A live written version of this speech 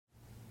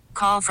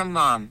Call from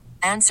mom.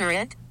 Answer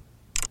it.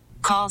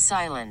 Call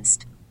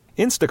silenced.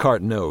 Instacart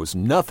knows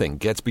nothing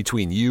gets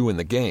between you and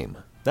the game.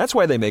 That's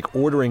why they make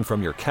ordering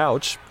from your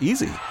couch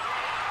easy.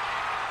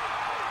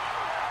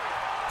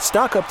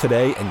 Stock up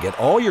today and get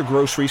all your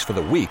groceries for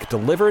the week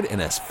delivered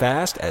in as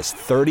fast as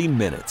 30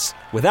 minutes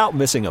without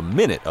missing a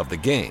minute of the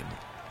game.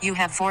 You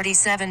have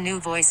 47 new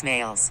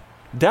voicemails.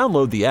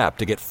 Download the app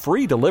to get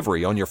free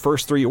delivery on your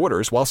first 3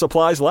 orders while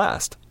supplies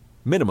last.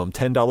 Minimum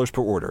 $10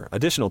 per order.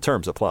 Additional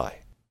terms apply.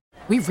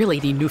 We really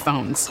need new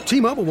phones.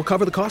 T-Mobile will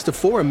cover the cost of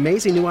 4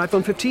 amazing new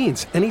iPhone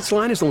 15s, and each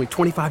line is only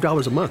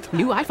 $25 a month.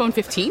 New iPhone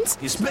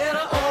 15s? It's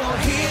better over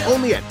here.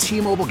 Only at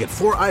T-Mobile, get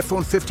 4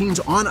 iPhone 15s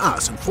on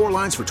us and 4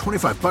 lines for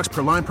 $25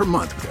 per line per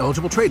month with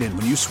eligible trade-in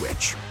when you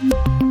switch.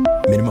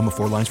 Minimum of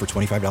 4 lines for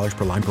 $25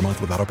 per line per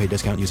month with autopay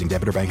discount using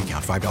debit or bank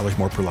account. $5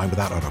 more per line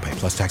without autopay,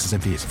 plus taxes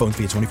and fees. Phone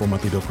fee at 24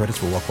 monthly bill credits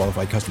for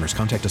well-qualified customers.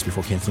 Contact us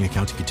before canceling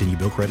account to continue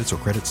bill credits or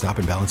credit stop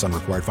and balance on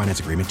required finance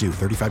agreement due.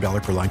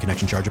 $35 per line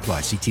connection charge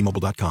applies. See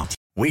T-Mobile.com.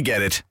 We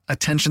get it.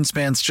 Attention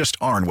spans just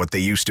aren't what they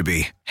used to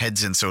be.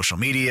 Heads in social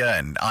media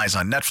and eyes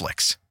on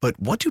Netflix. But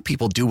what do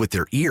people do with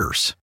their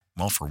ears?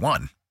 Well, for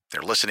one,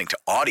 they're listening to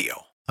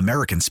audio.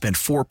 Americans spend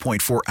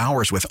 4.4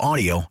 hours with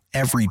audio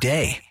every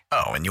day.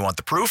 Oh, and you want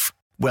the proof?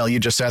 Well, you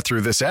just sat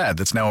through this ad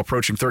that's now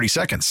approaching 30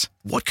 seconds.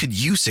 What could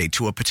you say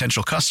to a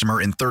potential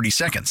customer in 30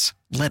 seconds?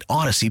 Let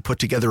Odyssey put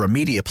together a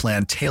media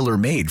plan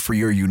tailor-made for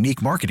your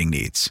unique marketing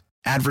needs.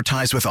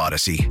 Advertise with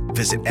Odyssey.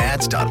 Visit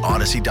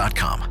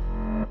ads.odyssey.com.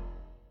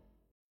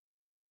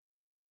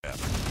 Now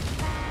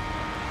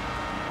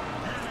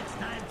it's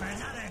time for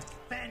another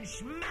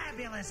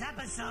fantabulous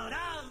episode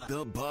of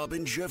The Bob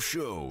and Jeff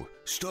Show,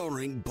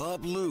 starring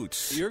Bob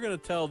Lutz. You're going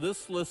to tell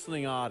this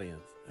listening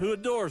audience, who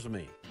adores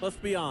me, let's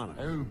be honest.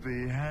 Oh,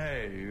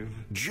 behave.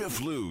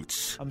 Jeff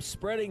Lutz. I'm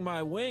spreading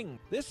my wing.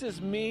 This is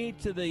me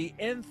to the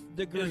nth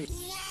degree.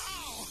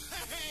 Wow!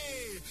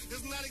 Hey!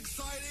 Isn't that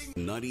exciting?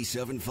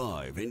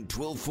 97.5 and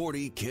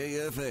 1240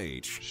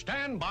 KFH.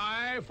 Stand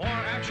by for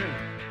action.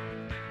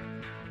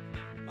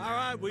 All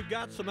right, we've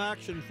got some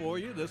action for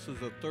you. This is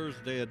a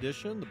Thursday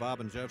edition, the Bob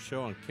and Jeff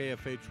Show on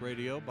KFH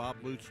Radio. Bob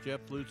Lutz,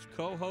 Jeff Lutz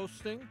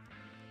co-hosting.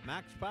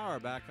 Max Power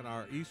back in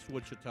our East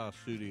Wichita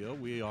studio.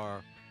 We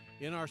are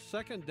in our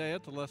second day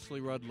at the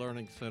Leslie Rudd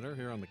Learning Center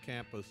here on the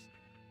campus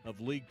of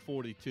League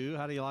 42.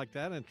 How do you like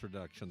that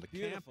introduction? The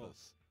Beautiful.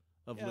 Campus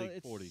of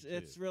League 42.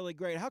 It's really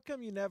great. How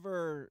come you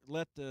never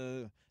let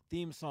the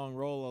theme song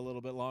roll a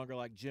little bit longer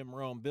like Jim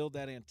Rome? Build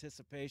that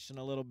anticipation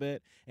a little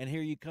bit, and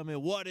here you come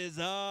in. What is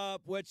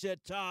up,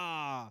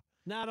 Wichita?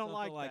 No, I don't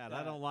like that.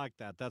 I don't like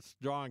that. That's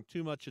drawing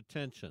too much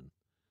attention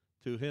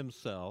to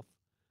himself.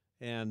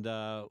 And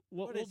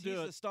we'll do he's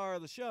it. The star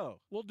of the show.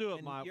 We'll do it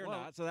and my way. You're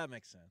not, so that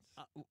makes sense.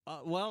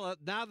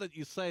 Now that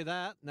you say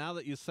that, now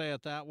that you say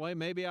it that way,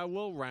 maybe I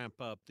will ramp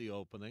up the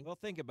opening. Well,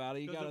 think about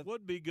it. It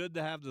would be good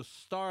to have the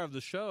star of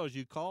the show, as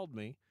you called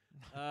me.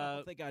 I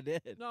don't think I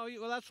did. No,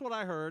 well, that's what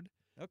I heard.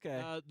 Okay.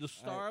 The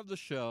star of the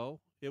show,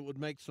 it would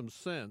make some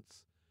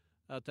sense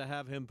to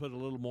have him put a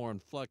little more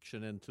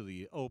inflection into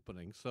the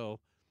opening. So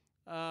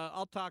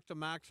I'll talk to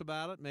Max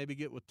about it, maybe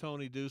get with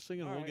Tony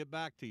Dusing, and we'll get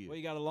back to you. Well,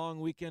 you got a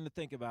long weekend to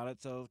think about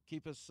it, so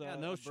keep us no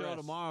abreast. show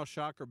tomorrow,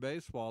 Shocker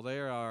Baseball. They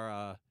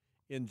are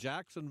in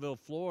Jacksonville,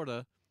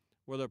 Florida,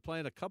 where they're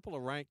playing a couple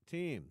of ranked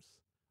teams.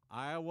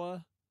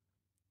 Iowa,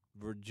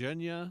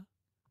 Virginia,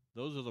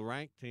 those are the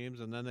ranked teams,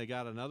 and then they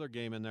got another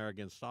game in there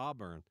against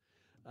Auburn.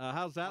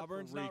 How's that?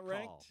 Auburn's not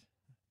ranked?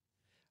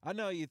 I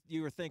know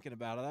you were thinking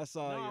about it. I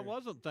saw. No, I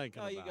wasn't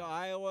thinking about it. You go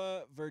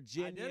Iowa,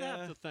 Virginia. I did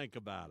have to think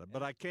about it,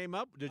 but I came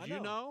up. Did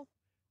you know?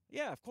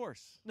 Yeah, of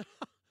course.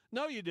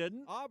 No, you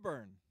didn't.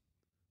 Auburn.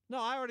 No,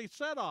 I already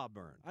said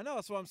Auburn. I know,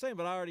 that's what I'm saying,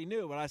 but I already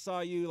knew. But I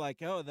saw you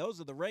like, oh, those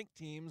are the ranked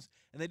teams,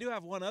 and they do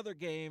have one other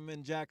game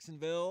in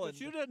Jacksonville.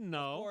 But you didn't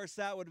know. Of course,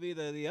 that would be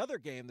the other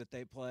game that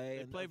they play.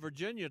 They play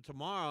Virginia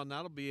tomorrow, and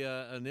that'll be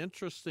an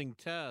interesting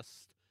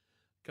test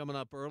coming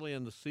up early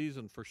in the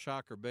season for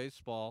Shocker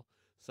Baseball.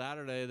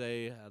 Saturday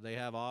they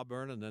have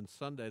Auburn, and then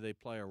Sunday they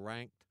play a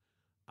ranked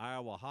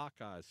Iowa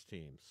Hawkeyes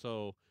team.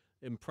 So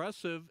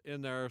impressive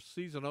in their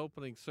season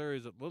opening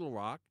series at Little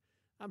Rock.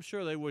 I'm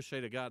sure they wish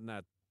they'd have gotten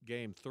that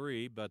Game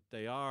 3, but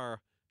they are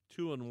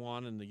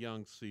 2-1 in the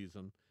young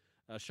season.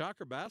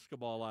 Shocker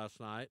basketball last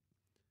night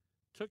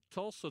took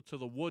Tulsa to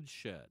the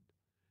woodshed.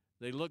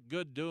 They looked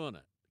good doing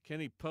it.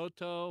 Kenny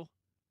Poto,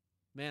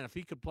 man, if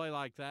he could play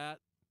like that,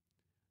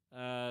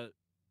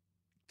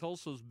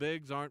 Tulsa's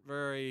bigs aren't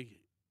very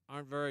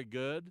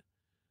good,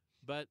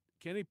 but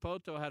Kenny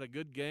Poto had a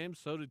good game.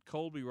 So did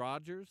Colby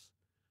Rogers.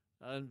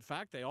 In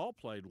fact, they all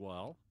played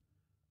well.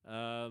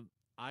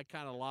 I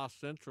kind of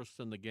lost interest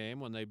in the game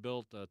when they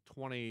built a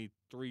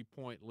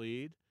 23-point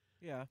lead.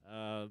 Yeah.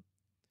 I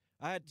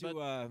had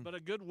to. But a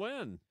good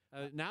win.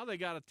 Now they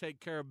got to take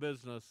care of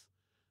business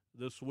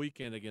this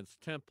weekend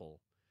against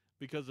Temple,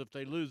 because if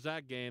they lose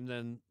that game,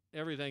 then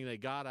everything they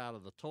got out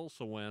of the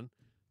Tulsa win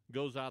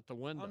goes out the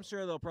window. I'm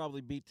sure they'll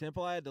probably beat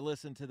Temple. I had to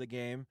listen to the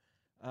game.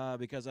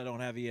 because I don't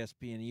have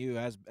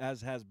ESPNU,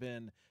 as has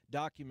been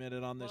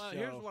documented on this show.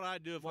 Here's what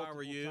I'd do if I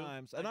were you.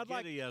 Times. And I'd get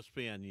like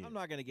ESPNU. I'm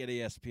not going to get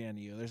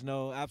ESPNU. There's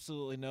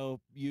absolutely no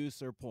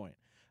use or point.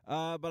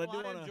 But I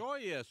do want to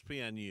enjoy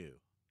ESPNU.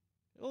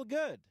 Well,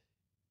 good.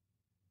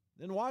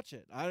 Then watch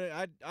it.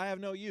 I have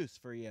no use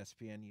for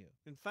ESPNU.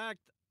 In fact,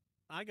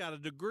 I got a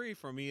degree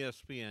from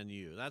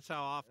ESPNU. That's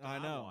how often I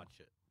watch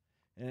it.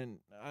 And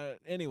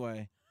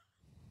anyway,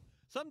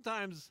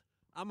 sometimes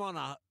I'm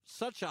on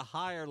such a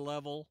higher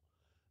level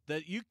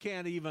that you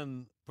can't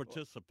even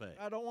participate.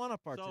 I don't want to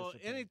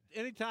participate. So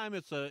anytime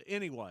it's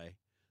anyway,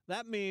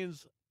 that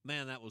means,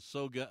 man, that was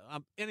so good.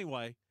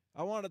 Anyway,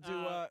 I wanted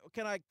to.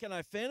 Can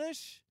I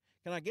finish?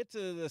 Can I get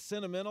to the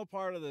sentimental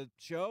part of the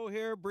show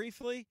here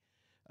briefly?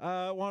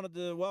 I wanted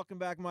to welcome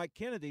back Mike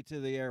Kennedy to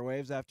the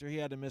airwaves after he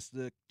had to miss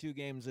the 2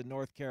 games in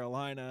North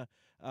Carolina,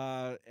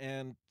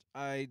 and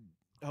I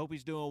hope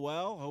he's doing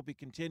well. Hope he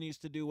continues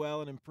to do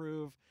well and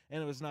improve.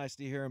 And it was nice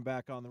to hear him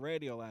back on the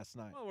radio last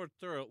night. Well,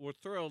 we're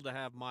thrilled to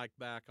have Mike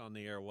back on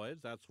the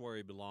airwaves. That's where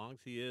he belongs.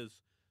 He is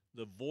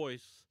the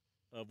voice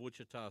of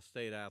Wichita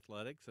State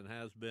athletics and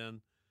has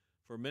been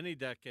for many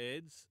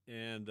decades.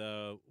 And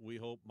we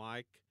hope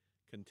Mike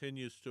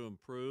continues to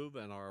improve.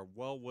 And our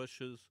well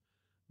wishes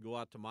go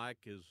out to Mike,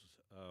 his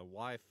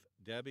wife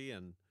Debbie,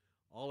 and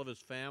all of his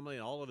family,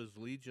 and all of his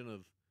legion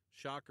of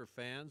Shocker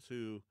fans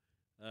who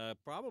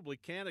probably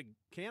can't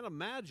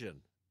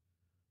imagine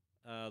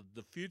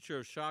the future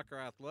of Shocker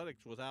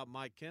athletics without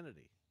Mike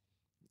Kennedy.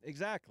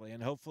 Exactly,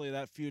 and hopefully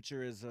that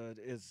future is a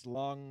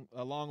long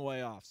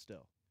way off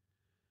still.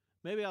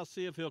 Maybe I'll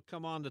see if he'll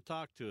come on to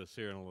talk to us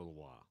here in a little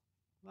while.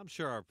 I'm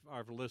sure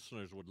our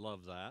listeners would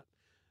love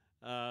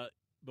that.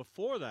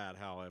 Before that,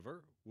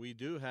 however, we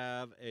do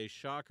have a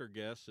Shocker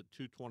guest at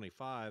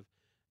 2:25.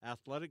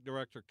 Athletic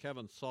Director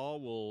Kevin Saal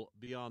will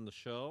be on the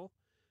show.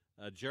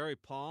 Jerry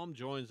Palm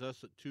joins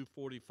us at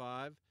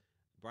 2:45,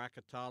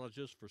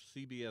 bracketologist for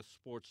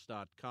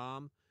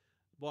CBSSports.com.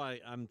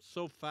 Boy, I'm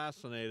so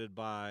fascinated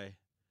by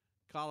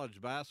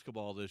college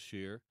basketball this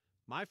year.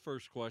 My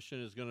first question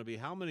is going to be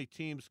how many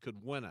teams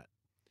could win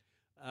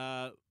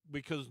it?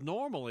 Because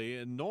normally,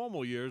 in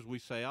normal years, we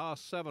say,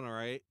 7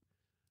 or 8.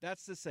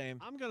 That's the same.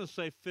 I'm going to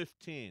say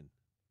 15.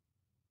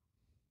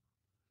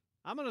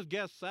 I'm going to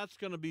guess that's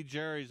going to be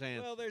Jerry's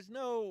answer. Well, there's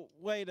no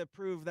way to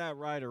prove that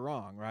right or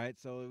wrong, right?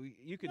 So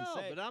you can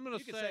say, but I'm going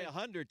to say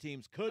 100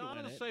 teams could win I'm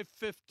going it. to say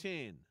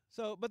 15.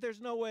 So, but there's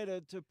no way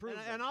to prove it.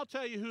 And I'll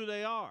tell you who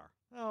they are.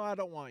 No, I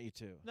don't want you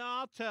to. No,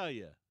 I'll tell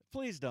you.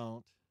 Please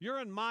don't. You're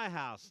in my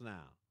house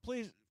now.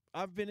 Please,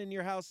 I've been in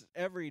your house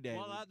every day.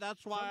 Well,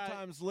 that's why.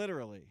 Sometimes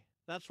literally.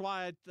 That's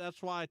why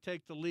I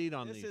take the lead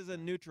on this. This is a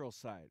neutral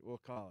site, we'll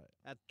call it.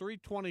 At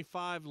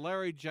 3:25,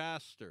 Larry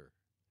Jaster,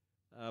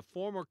 a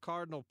former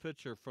Cardinal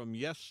pitcher from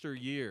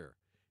yesteryear.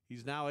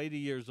 He's now 80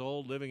 years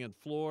old, living in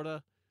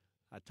Florida.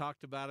 I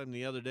talked about him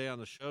the other day on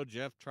the show.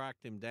 Jeff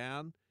tracked him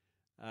down.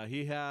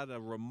 He had a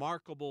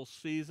remarkable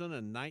season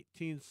in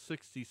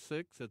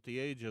 1966 at the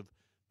age of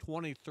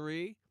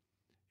 23.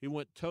 He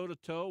went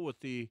toe-to-toe with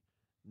the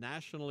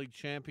National League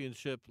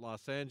Championship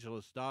Los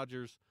Angeles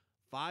Dodgers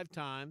 5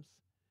 times,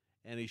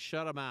 and he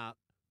shut them out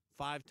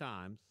 5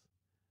 times.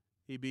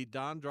 He beat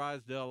Don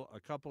Drysdale a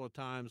couple of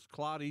times,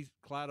 Claude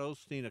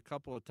Osteen a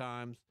couple of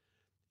times,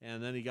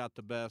 and then he got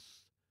the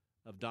best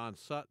of Don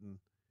Sutton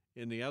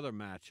in the other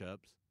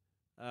matchups.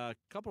 A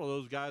couple of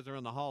those guys are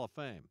in the Hall of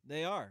Fame.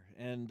 They are,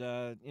 and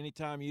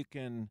anytime you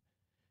can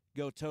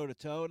go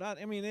toe-to-toe,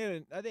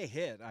 they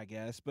hit, I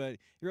guess, but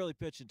you're really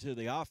pitching to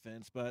the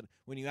offense. But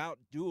when you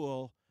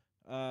out-duel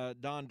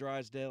Don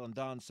Drysdale and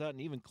Don Sutton,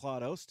 even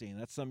Claude Osteen,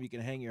 that's something you can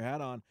hang your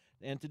hat on.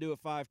 And to do it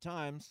 5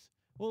 times,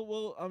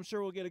 I'm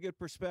sure we'll get a good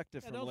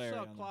perspective from Larry.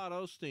 Don't sell Claude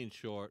Osteen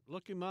short.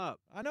 Look him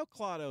up. I know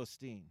Claude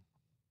Osteen.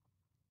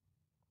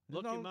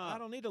 Look him up. I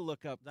don't need to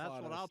look up That's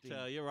Claude what Osteen. I'll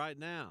tell you right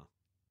now.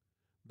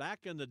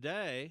 Back in the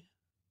day,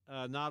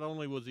 not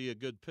only was he a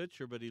good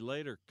pitcher, but he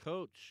later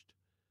coached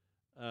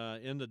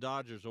in the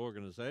Dodgers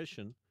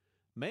organization.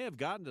 May have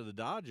gotten to the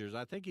Dodgers.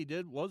 I think he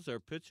was their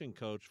pitching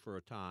coach for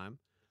a time.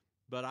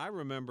 But I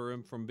remember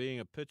him from being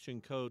a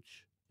pitching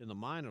coach in the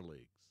minor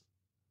leagues.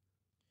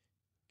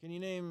 Can you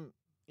name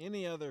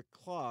any other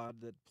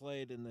Claude that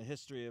played in the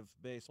history of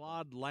baseball?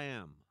 Claude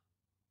Lamb.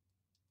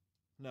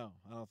 No,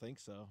 I don't think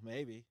so.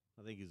 Maybe.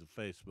 I think he's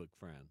a Facebook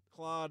friend.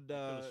 Claude.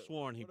 I could have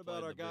sworn he What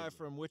about our guy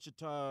from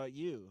Wichita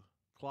U?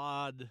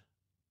 Claude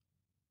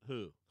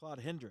who? Claude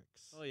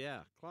Hendricks. Oh,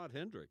 yeah, Claude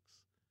Hendricks.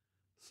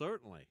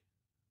 Certainly.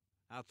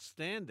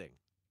 Outstanding.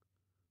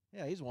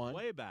 Yeah, he's won.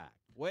 Way back.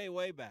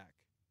 Way back.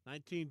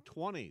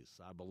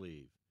 1920s, I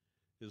believe,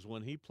 is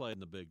when he played in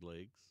the big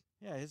leagues.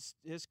 Yeah,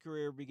 his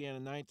career began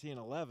in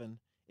 1911,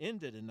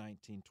 ended in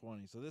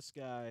 1920. So this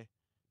guy,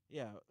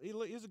 yeah,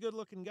 he's a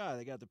good-looking guy.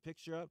 They got the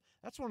picture up.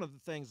 That's one of the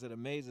things that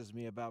amazes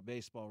me about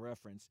Baseball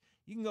Reference.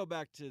 You can go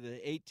back to the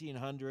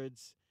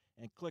 1800s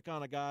and click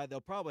on a guy. They'll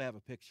probably have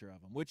a picture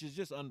of him, which is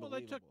just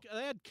unbelievable. Well,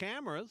 they had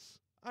cameras.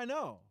 I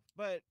know,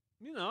 but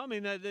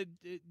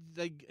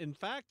they in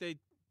fact they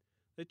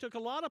took a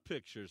lot of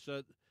pictures.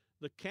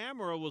 The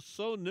camera was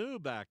so new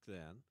back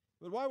then.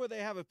 But why would they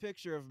have a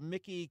picture of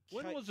Mickey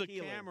When was the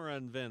camera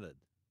invented?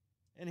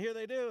 And here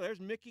they do. There's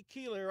Mickey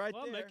Keeler right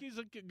there. Well, Mickey's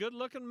a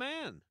good-looking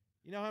man.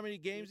 You know how many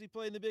games he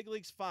played in the big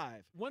leagues?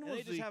 5. When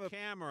was the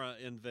camera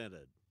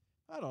invented?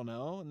 I don't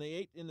know. In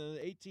the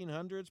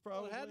 1800s,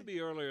 probably. Well, it had to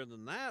be earlier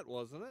than that,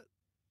 wasn't it?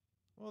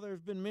 Well,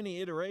 there's been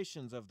many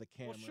iterations of the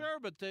camera. Well, sure,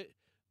 but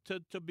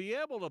to be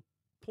able to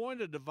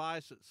point a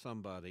device at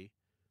somebody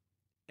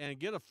and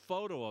get a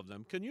photo of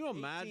them, can you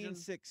imagine?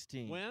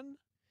 1816. When?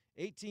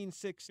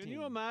 1816. Can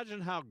you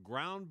imagine how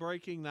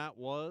groundbreaking that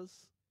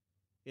was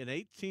in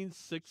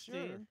 1816?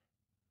 Sure.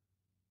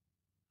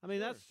 I mean,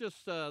 that's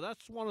just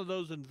that's one of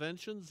those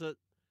inventions that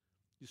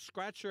you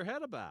scratch your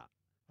head about.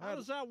 How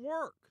does that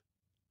work?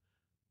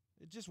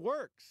 It just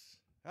works.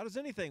 How does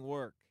anything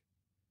work?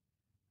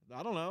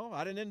 I don't know.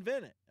 I didn't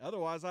invent it.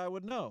 Otherwise, I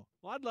would know.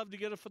 Well, I'd love to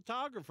get a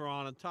photographer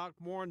on and talk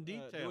more in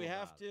detail. Do we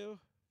have about to? It.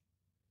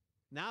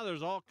 Now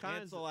there's all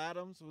kinds. Ansel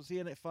Adams, was he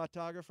a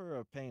photographer or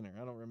a painter?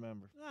 I don't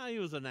remember. No, he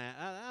was I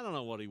don't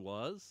know what he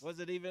was.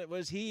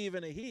 Was he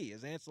even a he?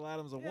 Is Ansel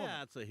Adams a woman?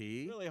 Yeah, it's a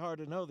he. Really hard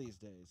to know these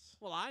days.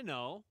 Well, I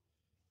know.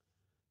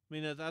 I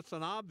mean, that's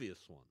an obvious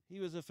one. He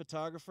was a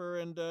photographer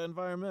and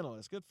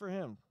environmentalist. Good for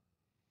him.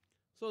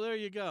 So there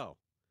you go.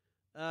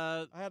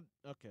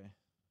 Okay.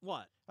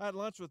 What? I had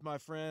lunch with my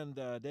friend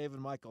David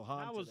Michael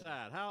Hahn. How was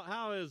that?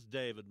 How is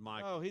David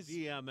Michael? Oh, he's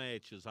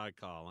DMH, as I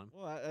call him.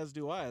 Well, as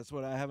do I. That's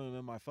what I have him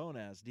in my phone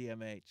as,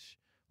 DMH.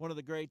 One of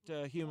the great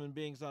human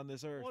beings on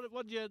this earth.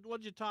 What'd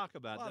you talk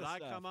about? Did I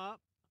come up?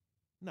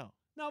 No.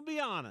 No, be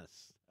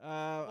honest.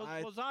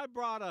 Was I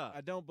brought up?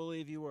 I don't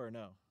believe you were.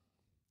 No.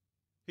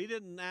 He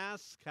didn't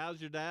ask, "How's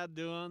your dad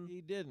doing?"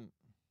 He didn't.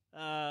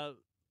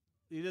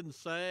 He didn't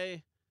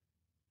say,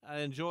 "I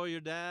enjoy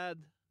your dad."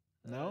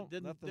 No,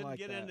 didn't like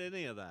get that. into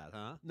any of that,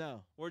 huh?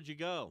 No. Where'd you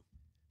go?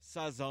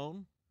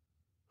 Sazone.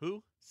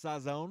 Who?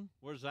 Sazone.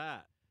 Where's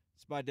that?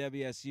 It's by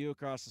WSU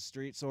across the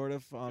street, sort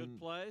of. Good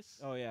place?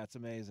 Oh, yeah, it's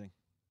amazing.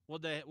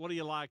 What do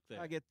you like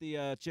there? I get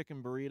the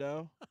chicken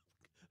burrito.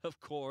 Of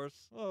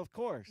course. Well, of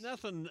course.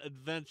 Nothing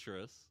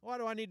adventurous. Why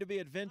do I need to be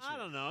adventurous? I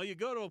don't know. You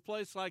go to a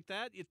place like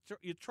that,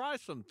 you try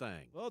some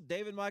things. Well,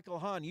 David Michael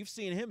Hahn, you've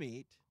seen him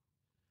eat.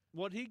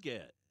 What'd he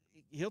get?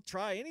 He'll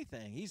try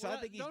anything.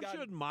 Don't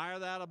you admire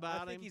that about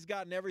him? I think he's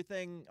gotten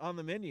everything on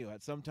the menu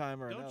at some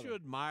time or another. Don't you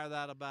admire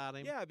that about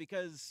him? Yeah,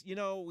 because,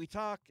 we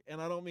talk,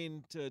 and I don't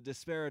mean to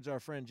disparage our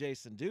friend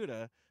Jason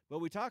Duda, but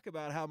we talk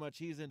about how much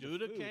he's into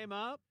Duda food. came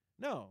up?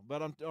 No,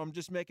 but I'm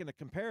just making a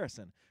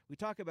comparison. We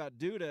talk about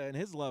Duda and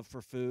his love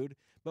for food,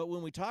 but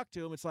when we talk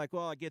to him, it's like,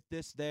 well, I get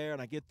this there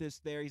and I get this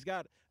there. He's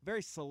got a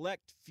very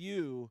select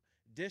few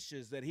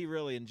dishes that he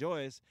really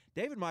enjoys.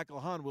 David Michael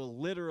Hahn will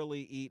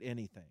literally eat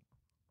anything.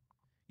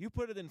 You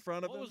put it in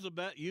front of him. What was the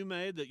bet you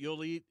made that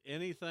you'll eat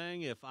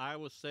anything if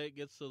Iowa State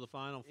gets to the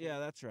Final Four? Yeah,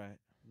 that's right.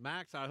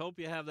 Max, I hope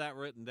you have that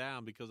written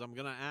down because I'm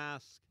going to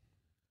ask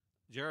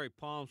Jerry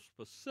Palm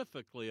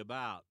specifically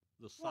about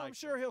the cycle. Well, I'm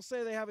sure he'll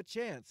say they have a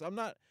chance.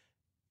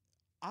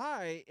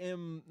 I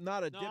am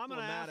not a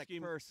diplomatic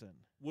person.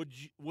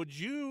 Would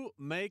you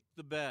make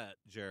the bet,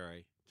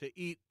 Jerry, to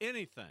eat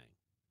anything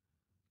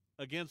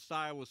against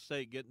Iowa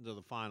State getting to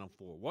the Final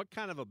Four? What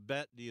kind of a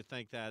bet do you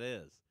think that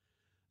is?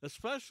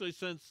 Especially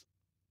since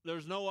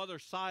there's no other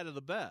side of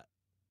the bet.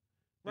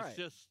 Right. It's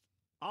just,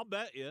 I'll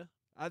bet you.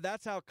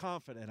 That's how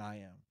confident I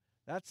am.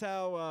 That's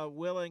how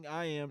willing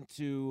I am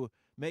to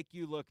make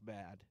you look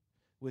bad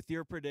with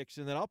your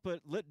prediction that I'll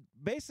put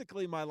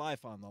basically my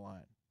life on the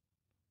line.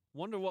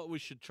 Wonder what we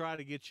should try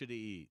to get you to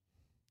eat.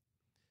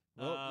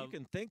 Well, you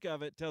can think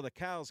of it till the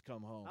cows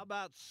come home. How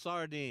about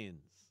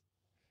sardines?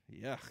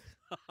 Yeah.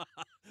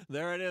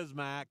 There it is,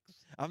 Max.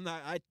 I'm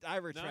not. I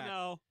retract.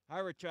 No. I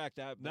retract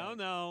that.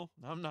 No.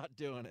 I'm not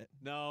doing it.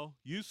 No.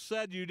 You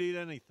said you'd eat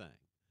anything.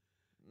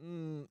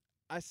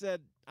 I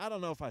said. I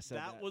don't know if I said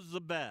that. That was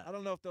the bet. I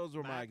don't know if those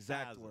were Max my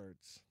exact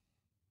words.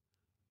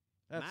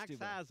 That's Max too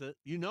bad. has it.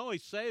 You know he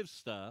saves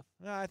stuff.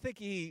 No, I think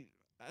he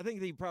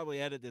probably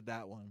edited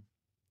that one.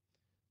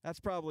 That's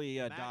probably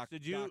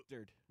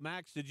doctored.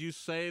 Max, did you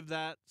save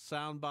that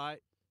soundbite?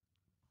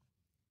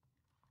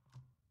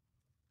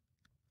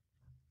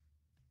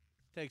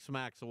 Takes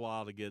Max a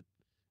while to get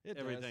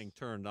everything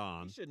turned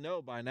on. You should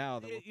know by now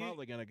that we're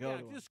probably going to go.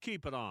 Yeah, just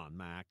keep it on,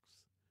 Max.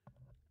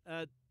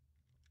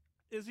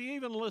 Is he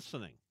even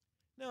listening?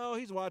 No,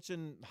 he's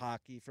watching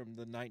hockey from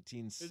the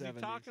 1970s. Is he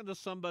talking to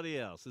somebody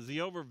else? Is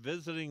he over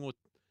visiting with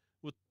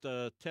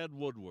Ted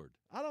Woodward?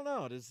 I don't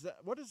know.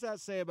 What does that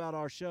say about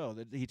our show?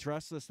 That he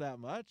trusts us that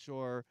much,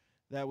 or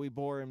that we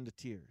bore him to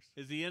tears?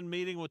 Is he in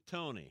meeting with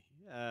Tony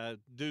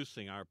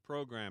Dusing, our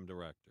program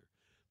director,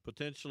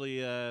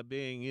 potentially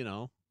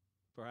being,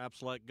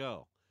 perhaps let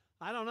go?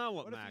 I don't know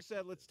what Max. What if you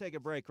said, let's take a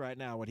break right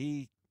now? Would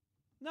he?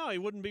 No, he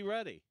wouldn't be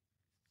ready.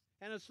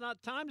 And it's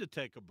not time to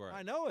take a break.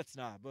 I know it's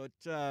not, but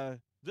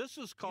this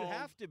is called. You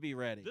have to be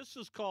ready. This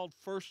is called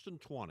 1st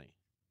and 20.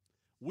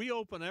 We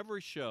open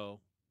every show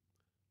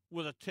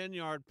with a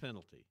 10-yard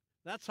penalty.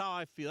 That's how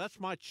I feel. That's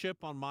my chip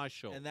on my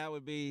shoulder. And that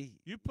would be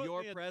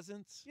your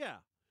presence? Yeah.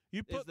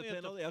 You put the me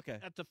penalty?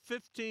 at the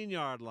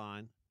 15-yard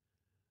line,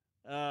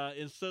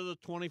 instead of the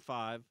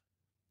 25,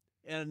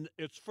 and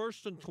it's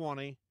 1st and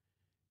 20,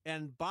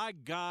 and by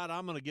God,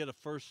 I'm going to get a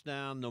first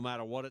down no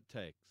matter what it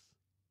takes.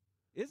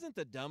 Isn't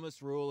the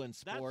dumbest rule in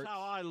sports? That's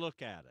how I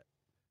look at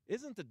it.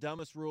 Isn't the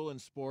dumbest rule in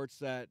sports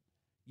that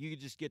you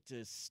just get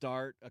to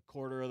start a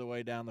quarter of the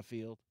way down the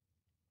field?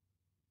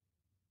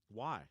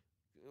 Why?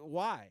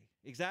 Why?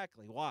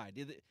 Exactly. Why?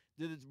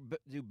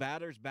 Do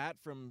batters bat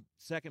from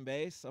second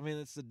base? I mean,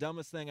 it's the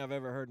dumbest thing I've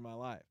ever heard in my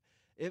life.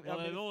 They've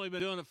only been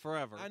doing it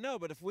forever. I know,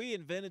 but if we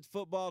invented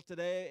football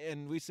today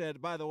and we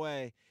said, by the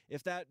way,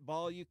 if that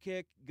ball you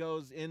kick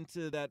goes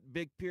into that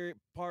big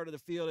part of the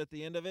field at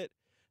the end of it,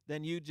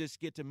 then you just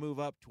get to move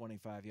up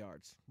 25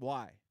 yards.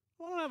 Why?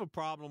 Well, I don't have a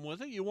problem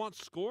with it. You want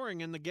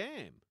scoring in the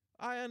game.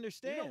 I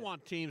understand. You don't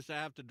want teams to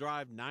have to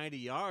drive 90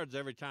 yards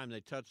every time they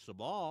touch the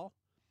ball.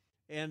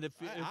 And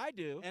I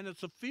do. And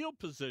it's a field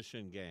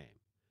position game.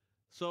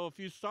 So if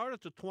you start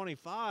at the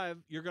 25,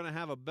 you're going to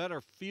have a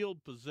better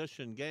field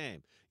position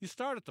game. You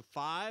start at the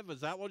 5,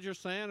 is that what you're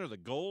saying, or the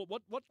goal?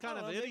 What kind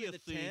of idiocy? Maybe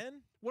the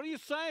 10? What are you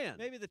saying?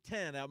 Maybe the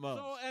 10 at most.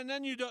 So, and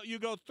then you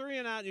go 3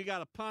 and out, you got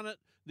to punt it.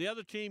 The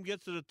other team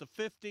gets it at the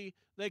 50.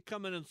 They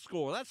come in and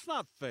score. That's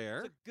not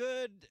fair.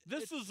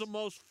 This is the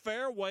most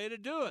fair way to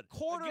do it.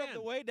 Quarter of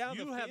the way down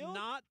the field? You have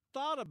not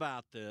thought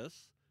about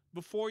this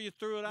before you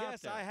threw it out there.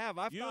 Yes, I have.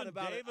 I've thought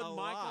about it a lot. You and David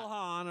Michael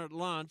Hahn at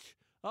lunch.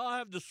 I'll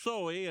have the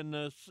soy and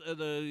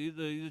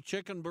the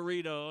chicken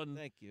burrito. And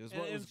thank you.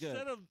 And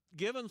instead of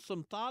giving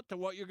some thought to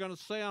what you're going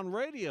to say on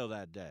radio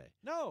that day.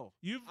 No,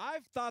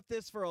 I've thought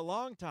this for a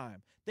long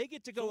time. They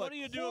get to go. So what do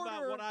you do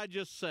about what I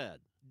just said?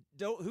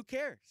 Who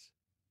cares?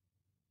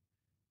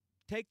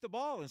 Take the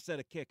ball instead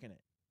of kicking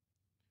it,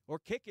 or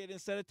kick it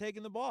instead of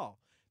taking the ball.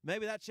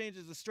 Maybe that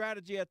changes the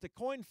strategy at the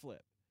coin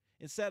flip.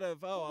 Instead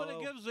of but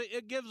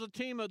it gives a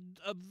team a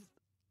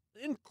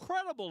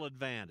incredible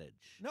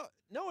advantage.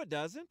 No, it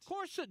doesn't. Of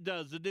course it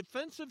does. The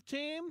defensive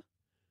team,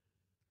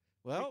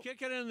 well, you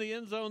kick it in the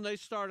end zone, they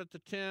start at the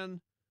 10,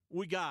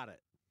 we got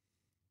it.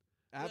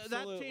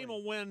 Absolutely. That team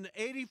will win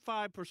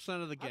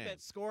 85% of the game. I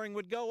bet scoring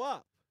would go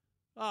up.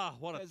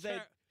 What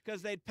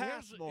because they'd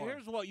pass more.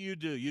 Here's what you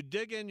do. You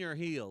dig in your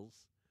heels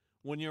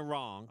when you're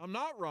wrong. I'm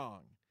not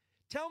wrong.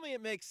 Tell me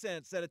it makes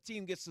sense that a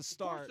team gets to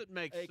start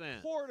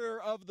a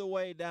quarter of the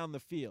way down the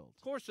field.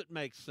 Of course it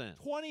makes sense.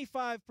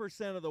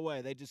 25% of the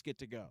way, they just get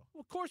to go.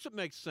 Well, of course it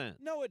makes sense.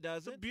 No, it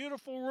doesn't. It's a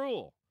beautiful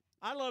rule.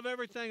 I love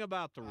everything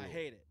about the rule. I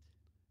hate it.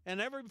 And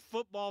every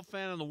football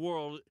fan in the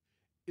world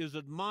is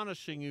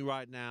admonishing you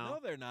right now. No,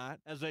 they're not.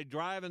 As they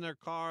drive in their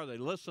car, they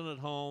listen at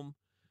home.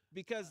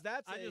 Because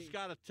I just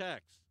got a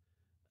text.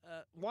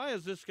 Why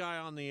is this guy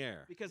on the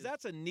air? Because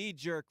that's a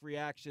knee-jerk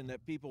reaction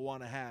that people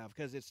want to have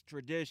because it's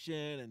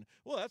tradition and,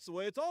 well, that's the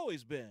way it's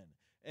always been.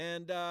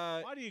 And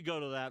why do you go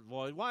to that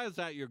voice? Why is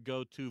that your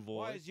go-to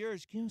voice? Why is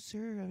yours?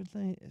 Sir,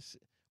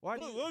 why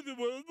do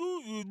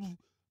you...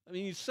 I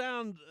mean, you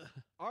sound...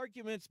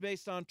 Arguments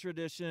based on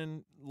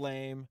tradition,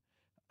 lame.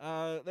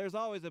 There's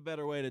always a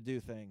better way to do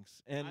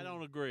things. And I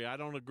don't agree. I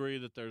don't agree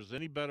that there's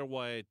any better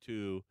way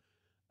to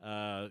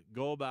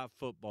go about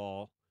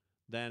football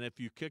than if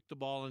you kick the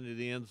ball into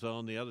the end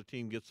zone, the other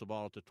team gets the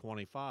ball at the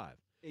 25.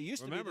 It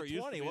used to be the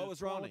 20. What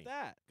was wrong with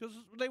that? Because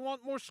they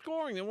want more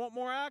scoring. They want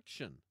more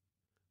action.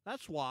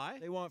 That's why.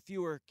 They want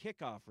fewer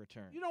kickoff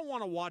returns. You don't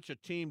want to watch a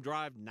team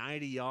drive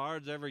 90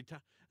 yards every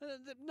time.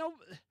 No,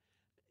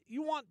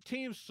 you want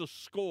teams to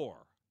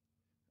score.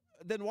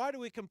 Then why do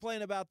we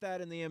complain about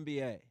that in the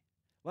NBA?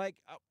 Like,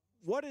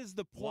 what is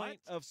the point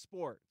of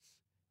sports?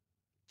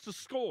 To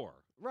score.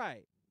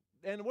 Right.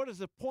 And what is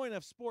the point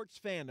of sports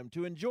fandom?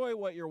 To enjoy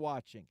what you're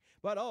watching.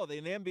 But,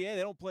 in the NBA,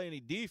 they don't play any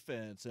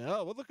defense. And,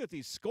 well, look at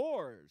these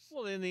scores.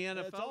 Well, in the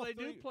NFL, they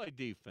do play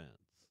defense.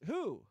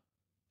 Who?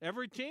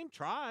 Every team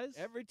tries.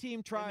 Every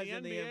team tries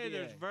in the NBA.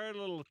 There's very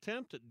little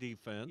attempt at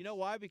defense. You know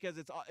why? Because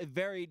it's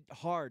very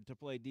hard to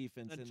play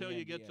defense until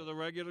you get to the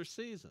regular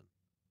season.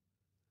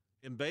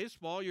 In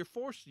baseball, you're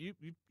forced. You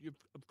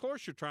of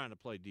course, you're trying to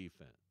play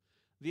defense.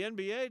 The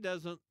NBA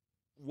doesn't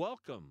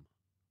welcome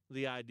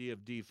the idea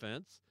of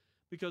defense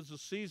because the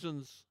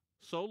season's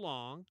so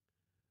long,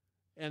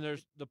 and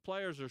the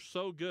players are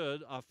so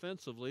good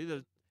offensively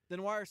that.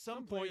 Then why are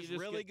some players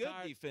really good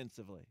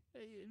defensively?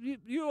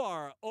 You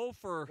are 0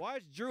 for. Why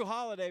is Drew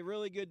Holiday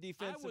really good defensivy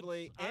and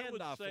offensively? I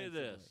would say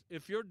this.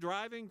 If you're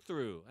driving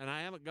through, and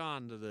I haven't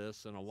gone to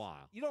this in a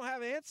while. You don't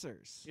have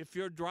answers. If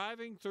you're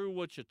driving through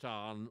Wichita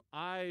on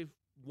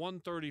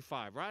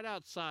I-135, right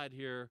outside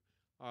here,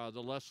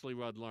 the Leslie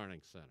Rudd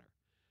Learning Center,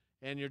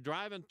 and you're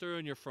driving through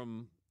and you're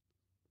from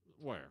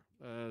where?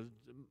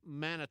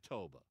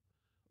 Manitoba.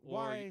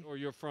 Why? Or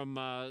you're from,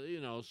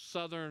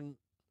 southern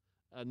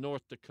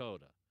North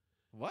Dakota.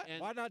 What?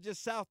 Why not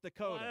just South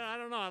Dakota? Well, I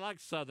don't know. I like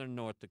southern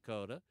North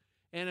Dakota.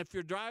 And if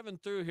you're driving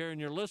through here and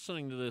you're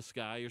listening to this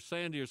guy, you're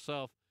saying to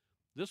yourself,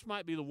 this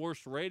might be the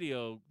worst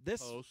radio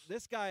host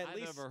this guy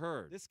I've ever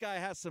heard. This guy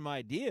has some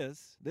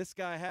ideas. This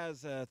guy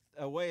has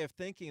a way of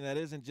thinking that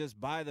isn't just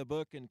by the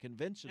book and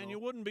conventional. And you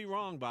wouldn't be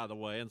wrong, by the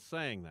way, in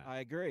saying that. I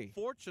agree.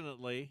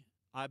 Fortunately,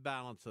 I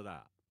balance it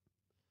out.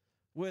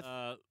 With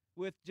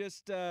with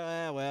just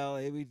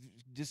we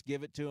just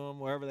give it to them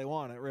wherever they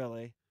want it.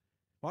 Really,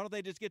 why don't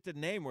they just get the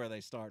name where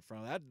they start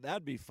from?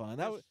 That'd be fun.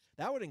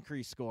 That would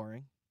increase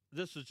scoring.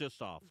 This is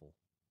just awful.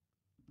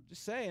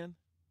 Just saying.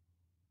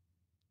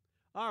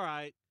 All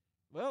right.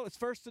 Well, it's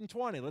 1st and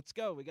 20. Let's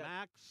go. We got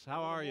Max.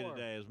 How are you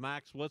today? Is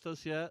Max with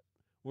us yet?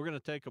 We're going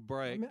to take a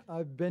break.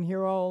 I've been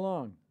here all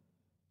along.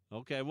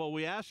 Okay. Well,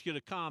 we asked you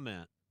to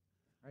comment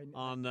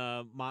on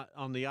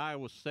the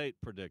Iowa State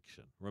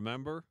prediction.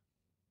 Remember?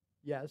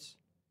 Yes.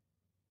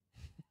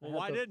 Well,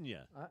 why didn't you?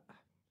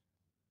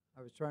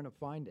 I was trying to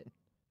find it.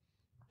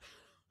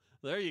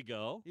 There you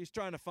go. He's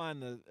trying to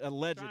find the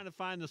alleged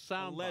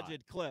sound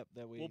clip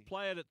that We'll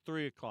play it at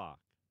 3:00.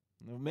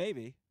 Well,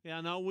 maybe. Yeah,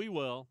 no, we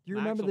will. Do you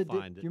Max remember will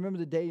find it. Do you remember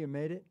the day you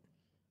made it?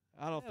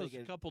 I don't think it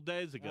was a couple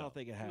days ago. I don't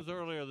think it happened. It was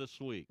earlier this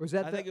week. Was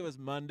that? I think it was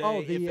Monday. Oh,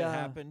 if it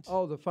happened.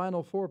 Oh, the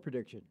Final Four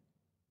prediction.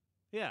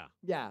 Yeah.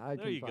 Yeah,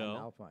 there you go.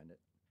 I'll find it.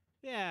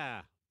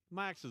 Yeah,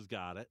 Max has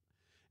got it.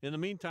 In the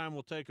meantime,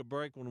 we'll take a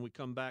break. When we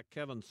come back,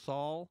 Kevin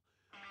Saal,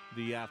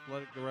 the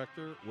athletic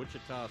director,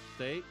 Wichita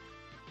State,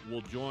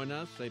 will join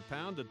us. They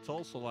pounded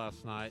Tulsa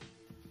last night.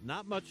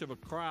 Not much of a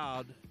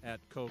crowd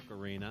at Koch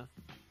Arena.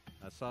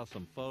 I saw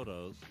some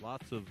photos,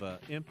 lots of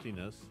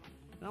emptiness.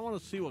 And I want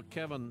to see what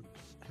Kevin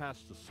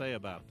has to say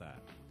about that.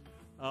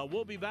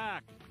 We'll be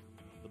back.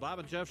 The Bob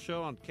and Jeff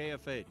Show on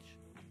KFH.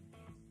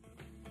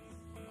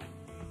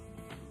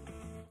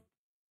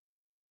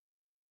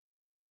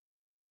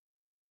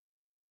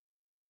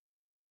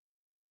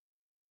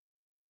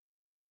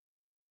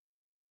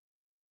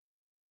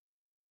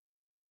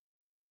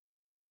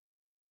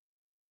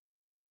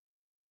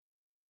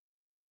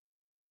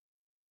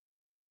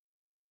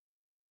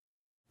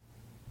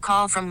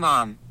 Call from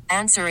mom.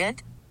 Answer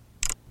it.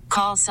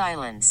 Call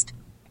silenced.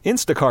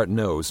 Instacart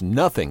knows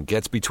nothing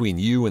gets between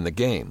you and the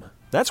game.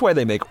 That's why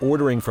they make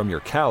ordering from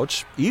your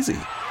couch easy.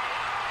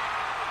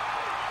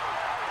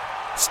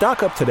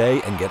 Stock up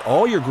today and get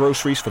all your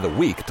groceries for the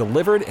week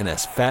delivered in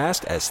as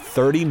fast as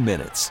 30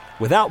 minutes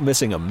without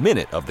missing a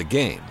minute of the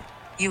game.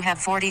 You have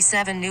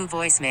 47 new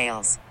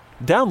voicemails.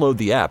 Download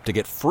the app to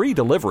get free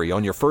delivery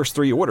on your first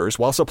 3 orders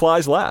while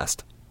supplies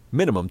last.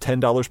 Minimum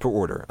 $10 per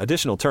order.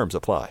 Additional terms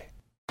apply.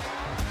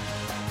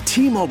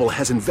 T-Mobile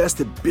has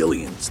invested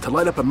billions to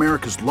light up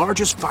America's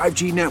largest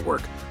 5G network,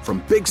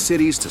 from big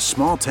cities to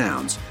small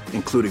towns,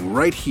 including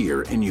right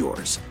here in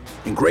yours.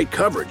 And great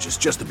coverage is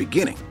just the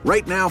beginning.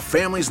 Right now,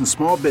 families and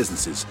small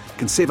businesses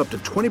can save up to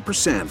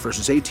 20%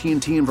 versus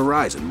AT&T and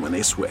Verizon when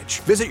they switch.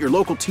 Visit your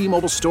local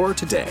T-Mobile store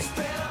today.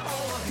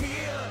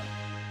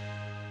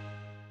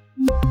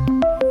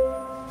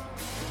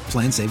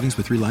 Plan savings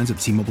with 3 lines of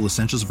T-Mobile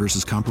Essentials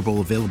versus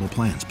comparable available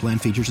plans. Plan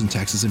features and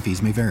taxes and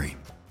fees may vary.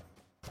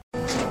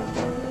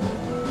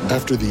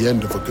 After the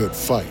end of a good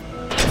fight,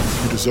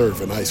 you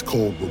deserve an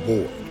ice-cold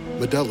reward.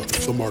 Modelo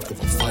is the mark of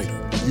a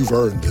fighter. You've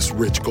earned this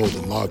rich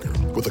golden lager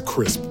with a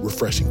crisp,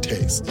 refreshing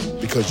taste.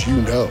 Because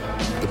you know,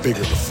 the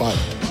bigger the fight,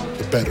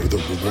 the better the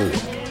reward.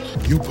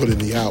 You put in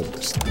the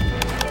hours,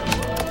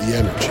 the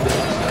energy,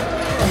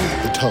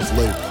 the tough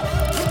labor.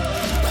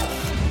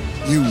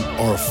 You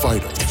are a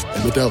fighter,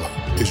 and Modelo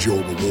is your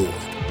reward.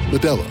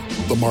 Modelo,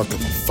 the mark of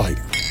a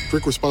fighter.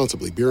 Drink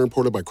responsibly. Beer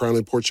imported by Crown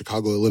Imports,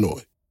 Chicago,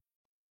 Illinois.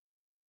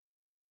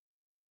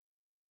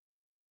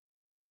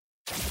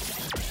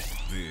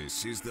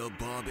 This is the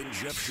Bob and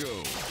Jeff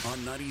Show on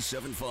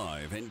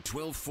 97.5 and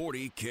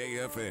 1240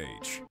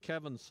 KFH.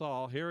 Kevin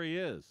Saal, here he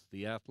is,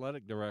 the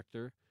athletic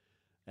director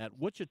at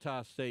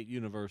Wichita State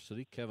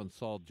University. Kevin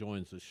Saal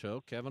joins the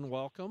show. Kevin,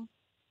 welcome.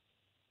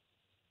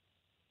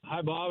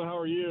 Hi, Bob. How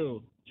are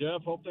you?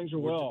 Jeff, hope things are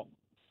well.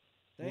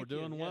 We're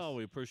doing well.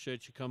 We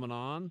appreciate you coming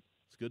on.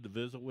 It's good to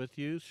visit with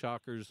you.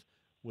 Shockers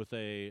with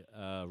a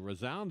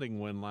resounding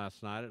win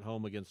last night at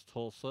home against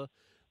Tulsa.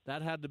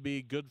 That had to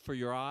be good for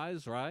your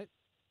eyes, right?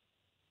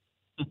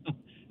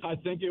 I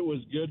think it was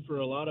good for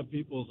a lot of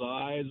people's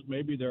eyes,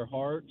 maybe their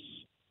hearts,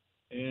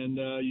 and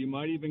you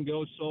might even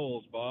go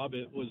souls, Bob.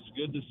 It was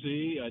good to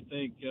see. I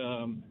think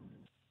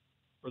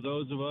for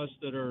those of us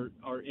that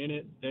are in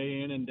it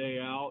day in and day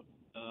out,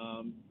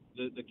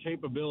 the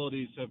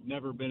capabilities have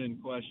never been in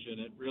question.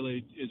 It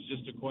really is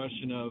just a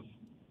question of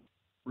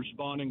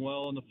responding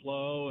well in the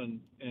flow and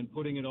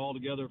putting it all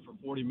together for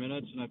 40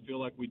 minutes, and I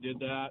feel like we did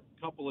that.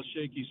 A couple of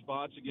shaky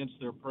spots against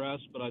their press,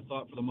 but I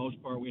thought for the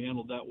most part we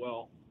handled that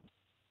well.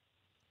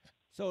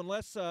 So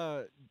unless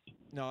no,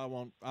 I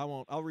won't.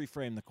 I'll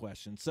reframe the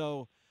question.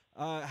 So,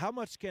 how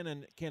much can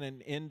an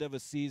end of a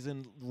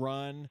season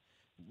run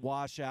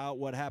wash out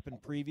what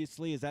happened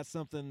previously? Is that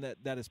something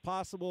that is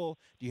possible?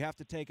 Do you have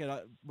to take it,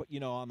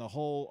 on the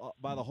whole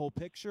by the whole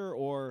picture,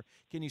 or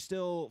can you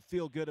still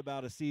feel good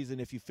about a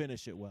season if you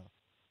finish it well?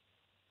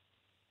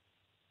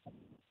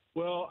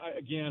 Well,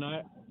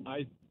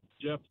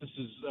 Jeff, this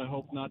is, I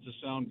hope not to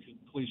sound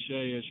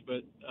cliche-ish,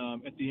 but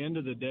at the end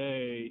of the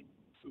day,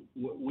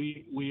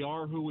 we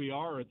are who we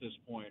are at this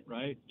point,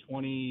 right?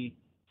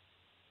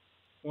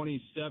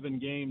 27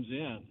 games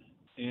in.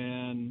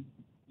 And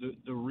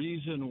the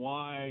reason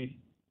why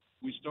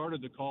we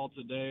started the call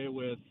today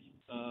with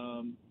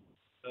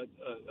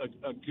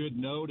a good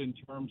note in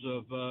terms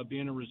of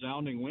being a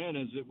resounding win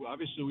is that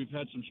obviously we've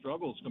had some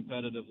struggles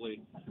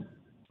competitively,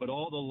 but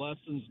all the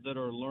lessons that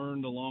are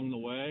learned along the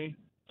way,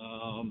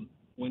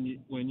 when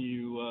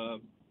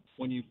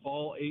you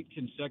fall 8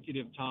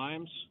 consecutive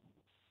times,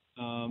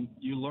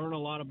 you learn a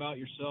lot about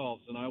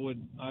yourselves. And I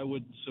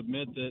would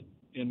submit that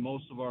in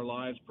most of our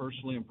lives,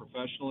 personally and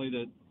professionally,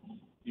 that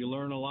you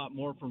learn a lot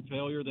more from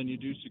failure than you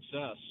do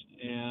success.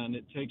 And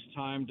it takes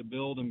time to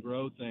build and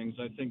grow things.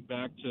 I think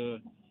back to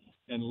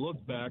and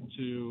look back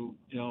to,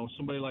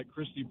 somebody like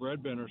Christy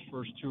Breadbenner's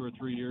first 2 or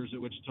 3 years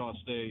at Wichita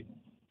State.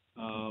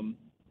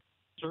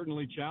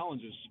 Certainly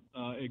challenges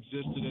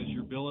existed as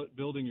you're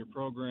building your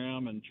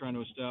program and trying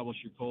to establish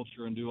your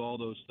culture and do all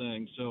those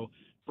things. So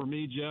for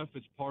me, Jeff,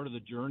 it's part of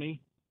the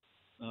journey.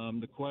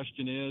 The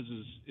question is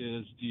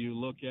do you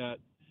look at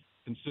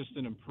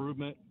consistent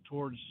improvement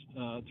towards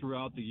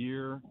throughout the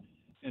year?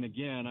 And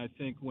again, I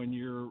think when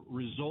you're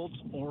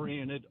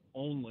results-oriented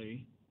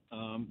only,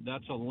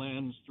 that's a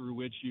lens through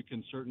which you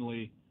can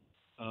certainly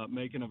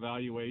make an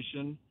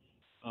evaluation.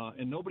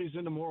 And nobody's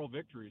into moral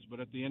victories, but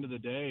at the end of the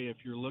day, if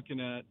you're looking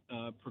at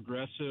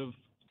progressive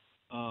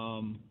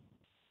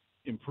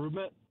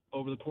improvement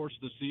over the course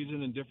of the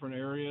season in different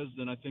areas,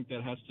 then I think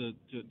that has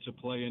to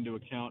play into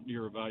account in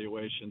your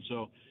evaluation.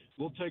 So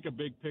we'll take a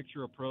big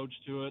picture approach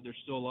to it. There's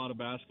still a lot of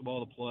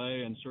basketball to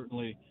play, and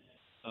certainly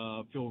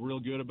feel real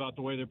good about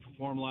the way they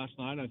performed last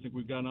night. I think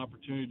we've got an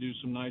opportunity to do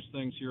some nice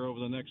things here over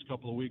the next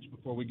couple of weeks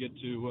before we get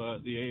to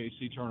the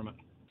AAC tournament.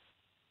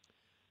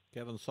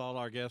 Kevin Saal,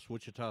 our guest,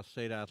 Wichita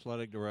State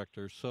Athletic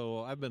Director. So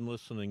I've been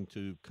listening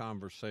to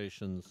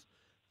conversations,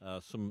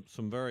 some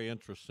very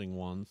interesting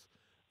ones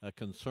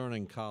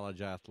concerning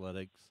college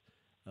athletics,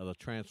 the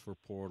transfer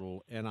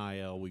portal,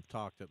 NIL. We've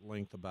talked at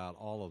length about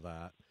all of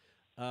that.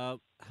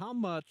 How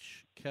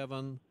much,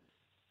 Kevin,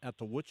 at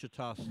the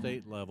Wichita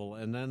State level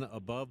and then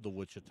above the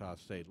Wichita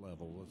State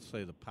level, let's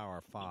say the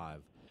Power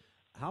 5,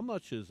 how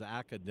much is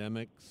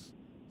academics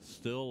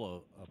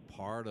still a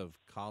part of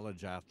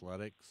college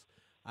athletics?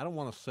 I don't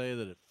want to say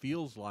that it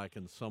feels like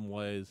in some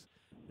ways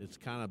it's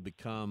kind of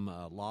become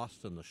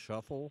lost in the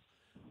shuffle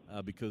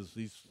because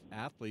these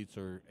athletes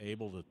are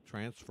able to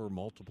transfer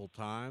multiple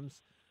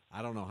times.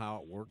 I don't know how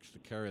it works to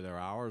carry their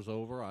hours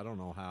over. I don't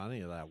know how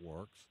any of that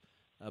works.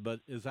 But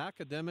is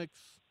academics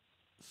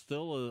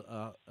still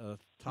a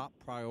top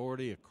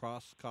priority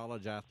across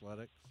college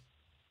athletics?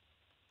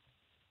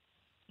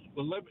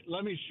 Well,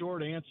 let me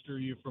short answer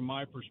you from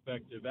my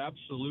perspective.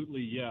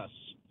 Absolutely, yes.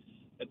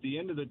 At the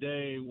end of the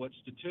day, what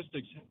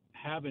statistics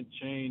haven't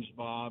changed,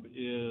 Bob,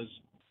 is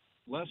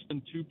less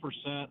than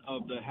 2%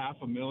 of the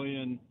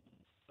 500,000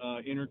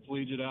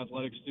 intercollegiate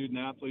athletic student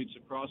athletes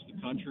across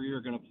the country are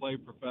going to play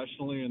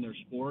professionally in their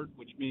sport,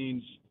 which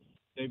means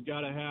they've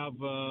got to have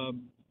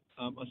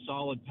a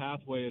solid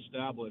pathway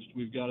established.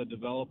 We've got to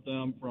develop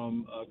them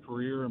from a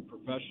career and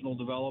professional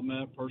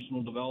development,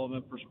 personal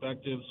development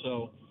perspective.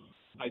 So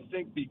I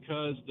think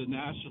because the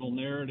national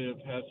narrative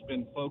has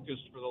been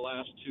focused for the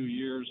last 2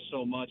 years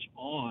so much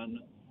on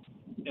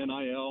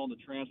NIL and the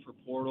transfer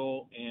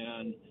portal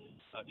and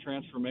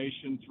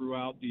transformation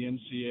throughout the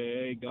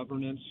NCAA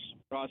governance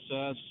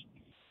process,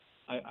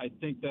 I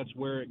think that's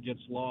where it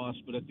gets lost.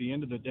 But at the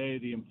end of the day,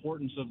 the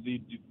importance of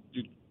the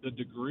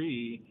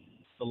degree,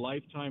 the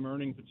lifetime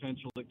earning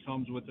potential that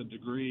comes with a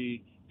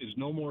degree is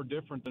no more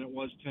different than it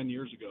was 10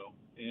 years ago.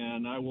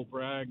 And I will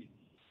brag.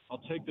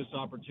 I'll take this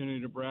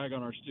opportunity to brag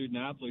on our student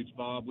athletes,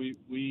 Bob.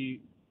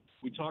 We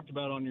talked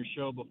about on your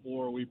show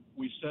before, we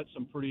set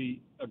some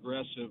pretty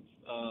aggressive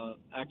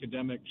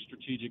academic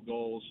strategic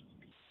goals.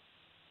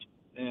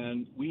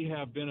 And we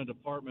have been a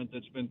department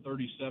that's been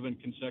 37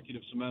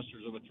 consecutive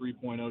semesters of a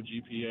 3.0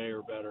 GPA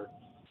or better.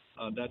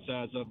 That's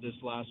as of this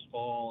last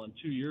fall. And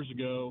 2 years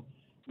ago,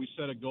 we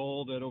set a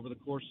goal that over the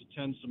course of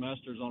 10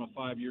 semesters on a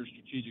 5-year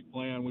strategic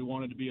plan, we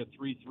wanted to be a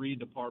 3.3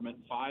 department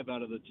 5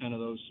 out of the 10 of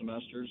those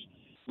semesters.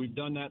 We've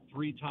done that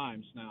 3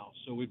 times now,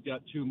 so we've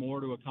got 2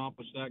 more to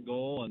accomplish that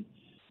goal, and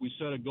we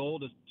set a goal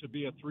to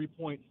be a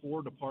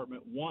 3.4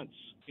 department once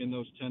in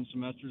those 10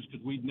 semesters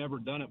because we'd never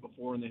done it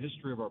before in the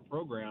history of our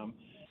program,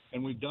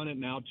 and we've done it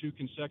now 2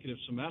 consecutive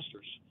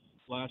semesters.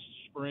 Last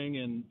spring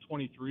in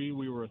 23,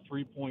 we were a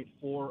 3.406.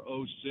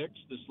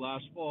 This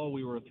last fall,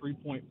 we were a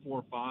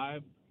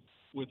 3.45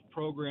 with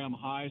program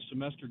high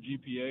semester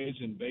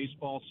GPAs in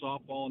baseball,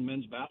 softball, and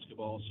men's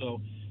basketball.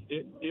 So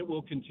it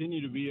will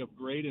continue to be of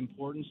great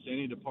importance to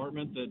any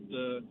department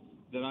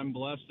that I'm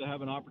blessed to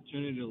have an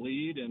opportunity to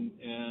lead,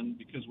 and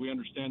because we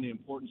understand the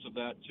importance of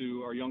that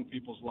to our young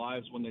people's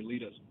lives when they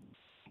lead us.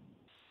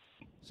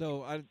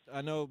 So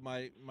I know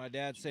my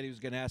dad said he was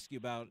going to ask you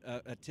about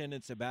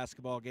attendance at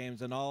basketball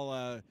games, and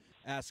I'll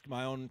ask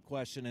my own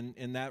question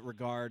in that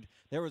regard.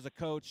 There was a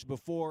coach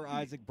before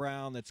Isaac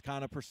Brown that's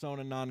kind of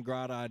persona non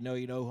grata. I know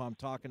you know who I'm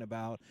talking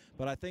about,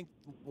 but I think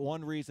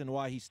one reason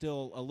why he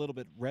still a little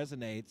bit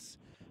resonates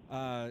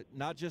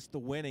not just the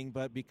winning,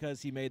 but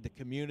because he made the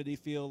community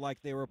feel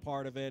like they were a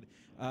part of it.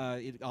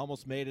 It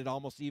almost made it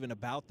almost even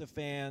about the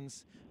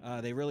fans.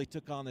 They really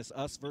took on this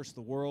us versus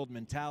the world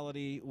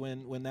mentality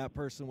when that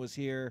person was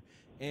here.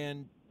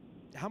 And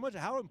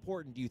how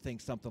important do you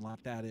think something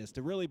like that is,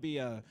 to really be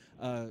a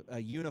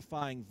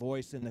unifying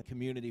voice in the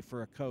community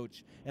for a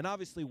coach? And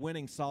obviously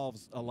winning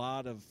solves a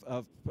lot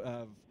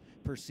of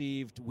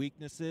perceived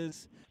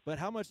weaknesses, but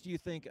how much do you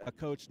think a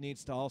coach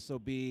needs to also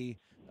be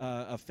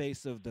a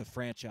face of the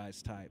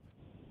franchise type?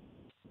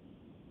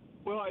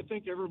 Well, I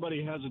think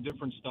everybody has a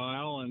different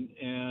style,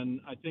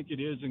 and I think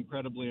it is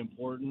incredibly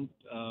important.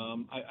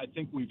 I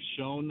think we've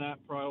shown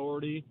that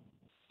priority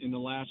in the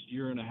last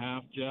year and a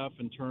half, Jeff,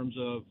 in terms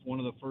of one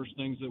of the first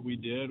things that we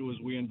did was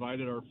we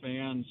invited our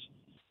fans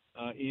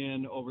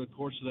in over the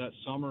course of that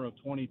summer of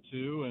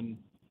 22,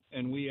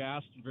 and we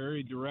asked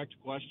very direct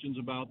questions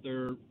about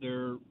their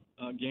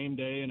game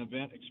day and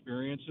event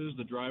experiences,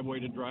 the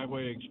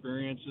driveway-to-driveway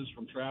experiences,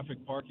 from traffic,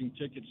 parking,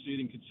 ticket,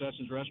 seating,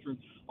 concessions, restrooms,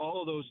 all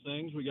of those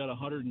things. We got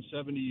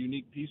 170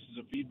 unique pieces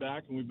of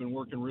feedback, and we've been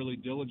working really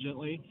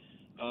diligently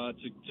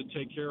to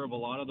take care of a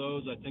lot of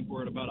those. I think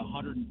we're at about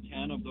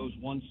 110 of those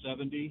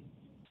 170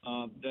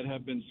 that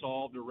have been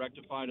solved or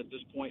rectified at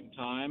this point in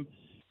time.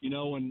 You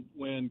know,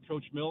 when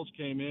Coach Mills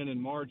came in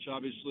March,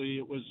 obviously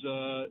it was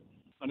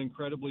an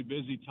incredibly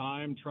busy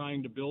time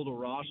trying to build a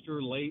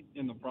roster late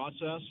in the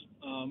process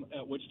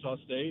at Wichita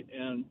State.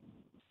 And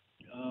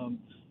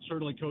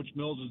certainly Coach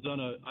Mills has done,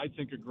 I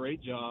think, a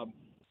great job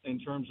in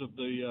terms of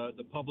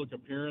the public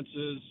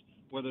appearances,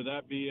 whether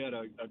that be at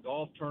a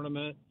golf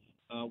tournament.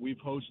 We've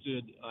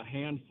hosted a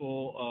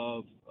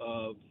handful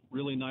of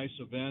really nice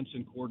events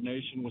in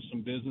coordination with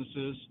some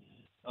businesses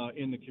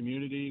in the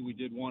community. We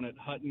did one at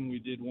Hutton. We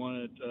did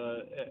one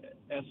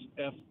at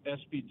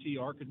SPT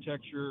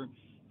Architecture.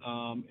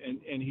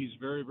 And he's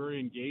very, very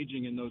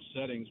engaging in those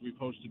settings. We've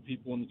hosted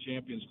people in the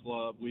Champions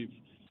Club.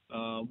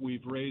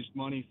 We've raised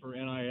money for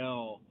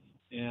NIL.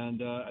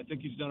 And I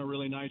think he's done a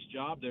really nice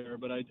job there.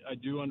 But I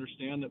do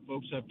understand that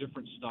folks have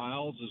different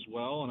styles as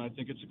well, and I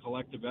think it's a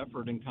collective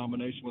effort in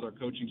combination with our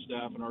coaching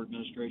staff and our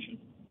administration.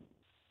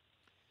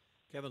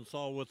 Kevin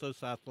Saal with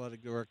us,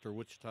 Athletic Director,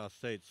 Wichita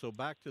State. So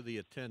back to the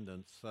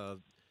attendance.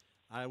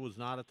 I was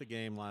not at the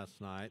game last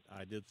night.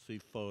 I did see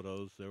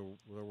photos. There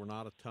were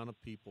not a ton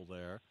of people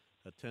there.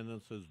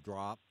 Attendance has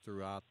dropped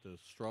throughout the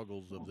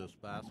struggles of this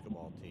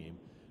basketball team.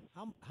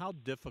 How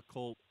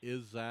difficult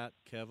is that,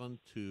 Kevin,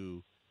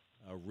 to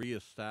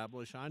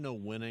reestablish? I know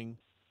winning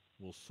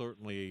will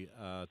certainly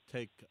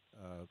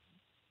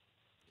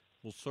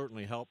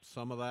help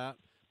some of that,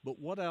 but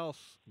what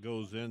else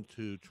goes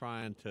into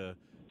trying to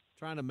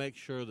make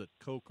sure that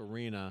Koch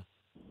Arena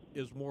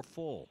is more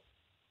full?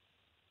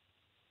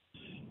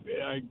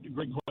 Yeah,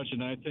 great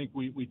question. I think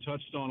we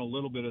touched on a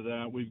little bit of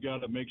that. We've got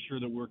to make sure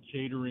that we're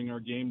catering our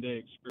game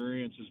day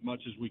experience as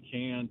much as we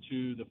can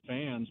to the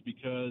fans,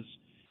 because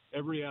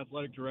every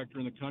athletic director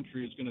in the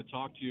country is going to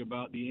talk to you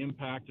about the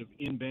impact of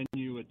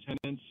in-venue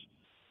attendance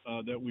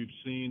that we've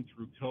seen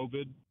through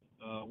COVID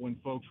when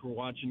folks were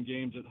watching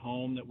games at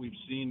home, that we've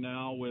seen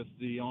now with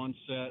the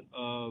onset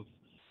of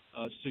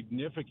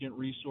significant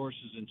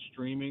resources in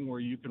streaming where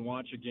you can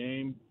watch a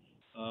game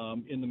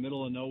in the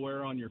middle of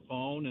nowhere on your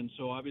phone. And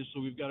so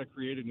obviously we've got to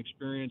create an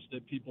experience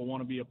that people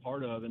want to be a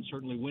part of, and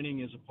certainly winning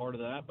is a part of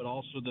that, but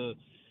also the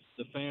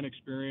fan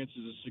experience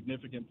is a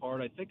significant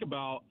part. I think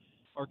about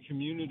our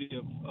community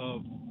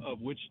of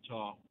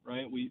Wichita,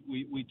 right?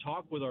 We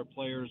talk with our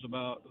players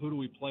about who do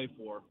we play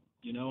for,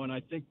 you know, and I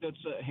think that's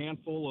a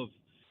handful of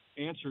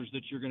answers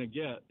that you're going to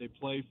get. They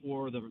play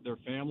for their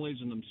families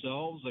and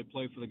themselves. They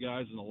play for the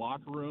guys in the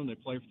locker room. They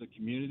play for the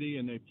community,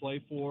 and they play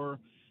for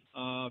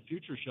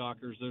future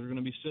Shockers that are going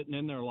to be sitting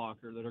in their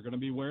locker, that are going to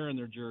be wearing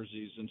their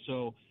jerseys. And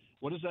so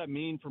what does that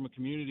mean from a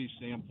community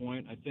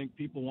standpoint? I think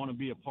people want to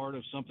be a part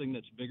of something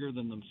that's bigger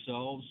than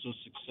themselves, so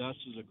success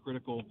is a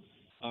critical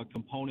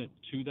component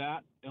to that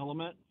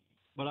element.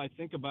 But I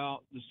think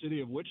about the city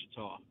of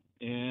Wichita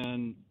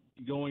and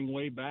going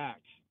way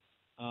back,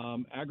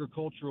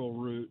 agricultural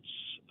roots,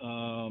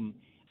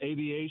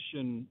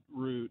 aviation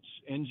roots,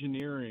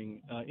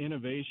 engineering,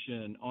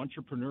 innovation,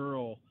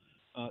 entrepreneurial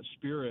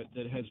spirit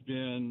that has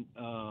been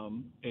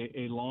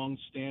a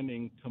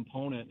long-standing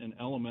component and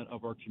element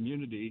of our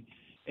community.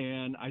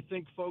 And I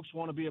think folks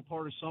want to be a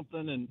part of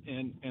something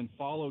and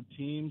follow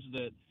teams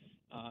that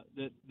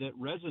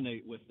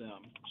resonate with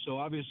them. So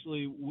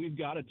obviously we've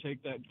got to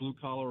take that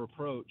blue-collar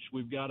approach.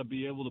 We've got to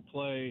be able to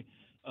play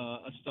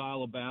a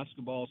style of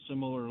basketball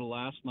similar to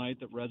last night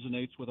that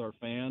resonates with our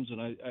fans.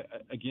 And I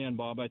again,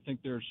 Bob, I think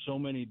there's so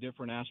many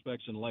different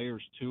aspects and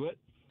layers to it.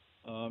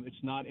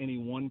 It's not any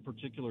one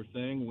particular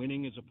thing.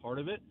 Winning is a part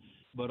of it,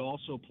 but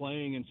also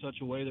playing in such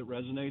a way that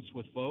resonates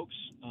with folks,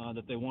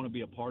 that they want to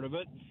be a part of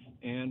it,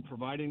 and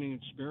providing an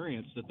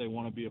experience that they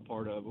want to be a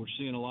part of. We're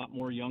seeing a lot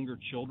more younger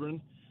children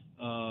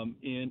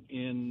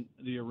in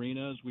the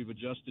arenas. We've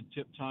adjusted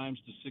tip times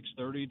to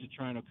 6:30 to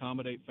try and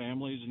accommodate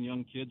families and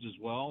young kids as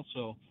well.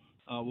 So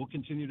we'll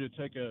continue to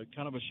take a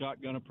kind of a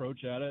shotgun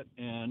approach at it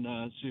and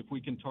see if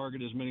we can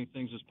target as many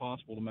things as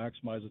possible to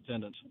maximize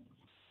attendance.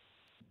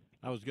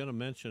 I was going to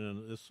mention,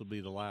 and this will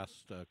be the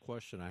last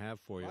question I have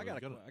for you. Well, I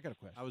got a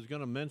question. I was going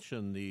to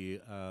mention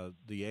the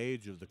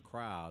age of the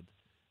crowd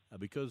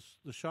because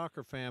the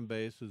Shocker fan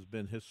base has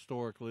been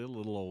historically a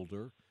little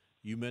older.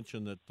 You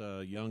mentioned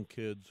that young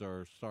kids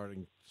are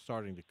starting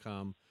to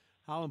come.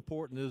 How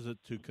important is it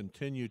to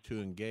continue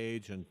to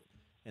engage and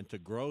to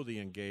grow the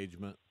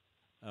engagement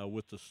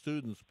with the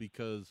students?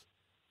 Because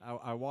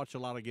I watch a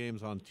lot of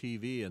games on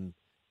TV,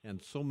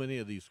 and so many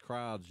of these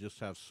crowds just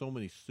have so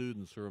many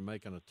students who are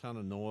making a ton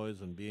of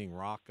noise and being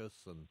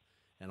raucous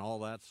and all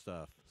that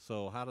stuff.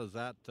 So how does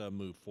that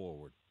move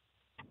forward?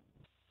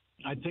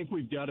 I think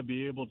we've got to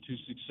be able to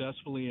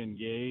successfully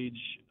engage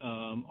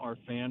our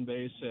fan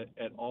base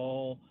at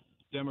all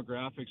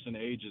demographics and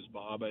ages,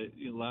 Bob.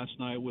 Last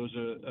night was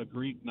a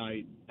Greek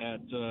night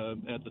at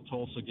the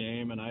Tulsa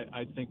game, and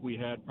I think we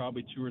had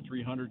probably 200 or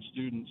 300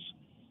 students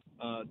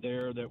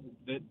there that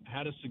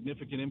had a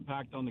significant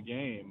impact on the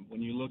game.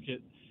 When you look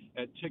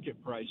at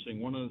ticket pricing,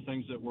 one of the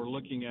things that we're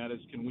looking at is,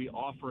 can we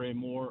offer a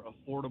more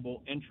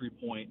affordable entry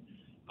point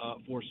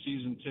for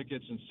season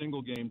tickets and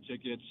single game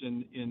tickets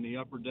in the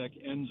upper deck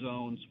end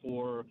zones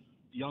for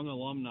young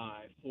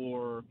alumni,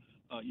 for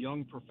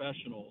young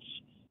professionals,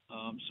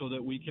 so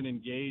that we can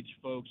engage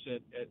folks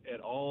at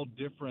all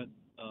different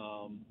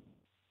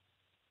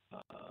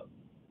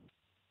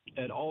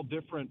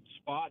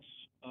spots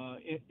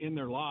in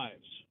their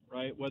lives.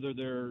 Right, whether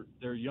they're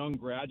young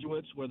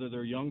graduates, whether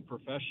they're young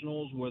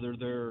professionals, whether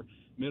they're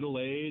middle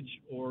age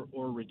or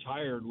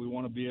retired, we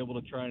want to be able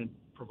to try and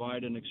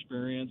provide an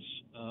experience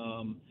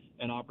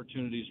and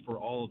opportunities for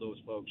all of those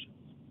folks.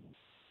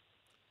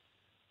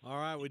 All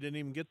right, we didn't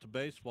even get to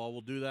baseball. We'll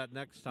do that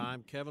next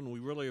time. Kevin, we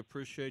really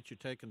appreciate you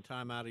taking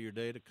time out of your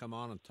day to come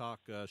on and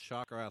talk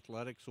Shocker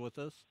athletics with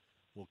us.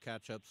 We'll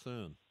catch up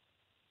soon.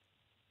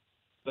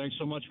 Thanks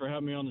so much for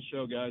having me on the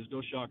show, guys.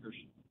 Go Shockers.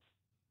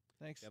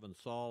 Thanks. Kevin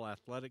Saal,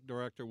 Athletic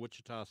Director,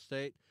 Wichita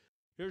State.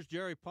 Here's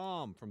Jerry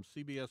Palm from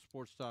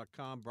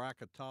CBSSports.com,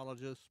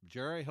 bracketologist.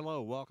 Jerry,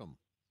 hello, welcome.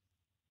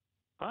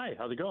 Hi,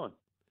 how's it going?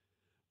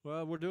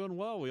 Well, we're doing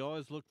well. We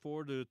always look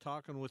forward to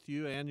talking with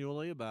you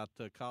annually about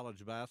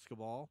college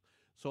basketball.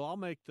 So I'll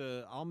make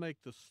the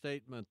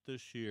statement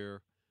this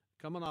year,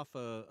 coming off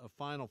a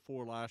Final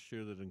Four last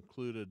year that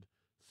included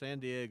San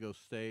Diego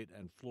State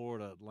and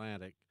Florida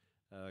Atlantic,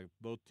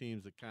 both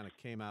teams that kind of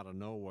came out of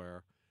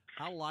nowhere.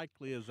 How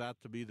likely is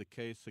that to be the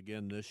case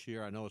again this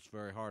year? I know it's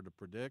very hard to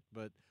predict,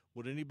 but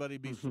would anybody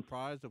be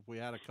surprised if we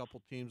had a couple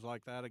teams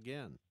like that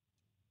again?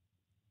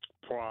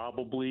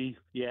 Probably,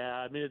 yeah.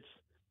 I mean,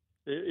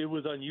 it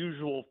was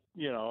unusual.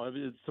 You know,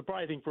 it's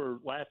surprising for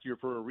last year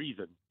for a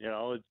reason. You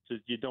know, it's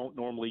just, you don't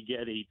normally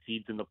get 8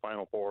 seeds in the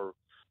Final Four.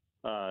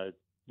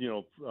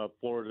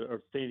 Florida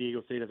or San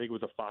Diego State, I think,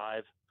 was a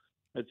 5.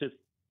 It's just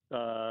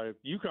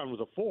UConn was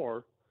a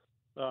 4,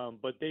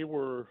 but they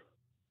were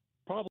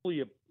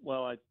probably a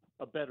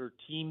better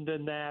team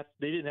than that.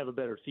 They didn't have a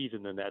better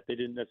season than that. They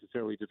didn't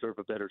necessarily deserve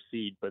a better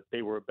seed, but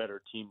they were a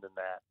better team than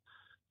that.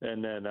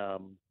 And then,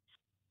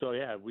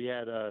 we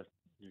had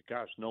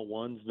no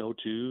 1s, no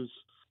 2s.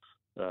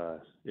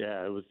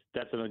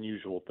 That's an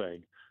unusual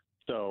thing.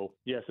 So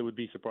yes, it would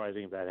be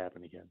surprising if that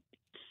happened again.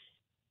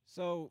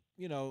 So,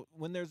 you know,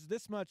 when there's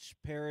this much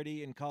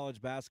parity in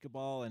college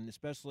basketball, and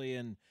especially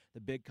in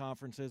the big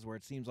conferences where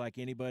it seems like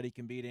anybody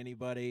can beat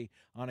anybody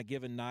on a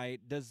given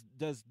night, does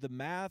the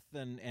math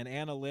and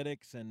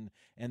analytics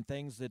and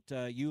things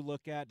that you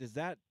look at, does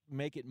that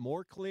make it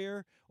more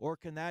clear, or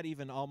can that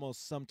even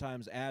almost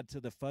sometimes add to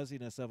the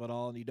fuzziness of it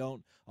all, and you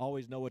don't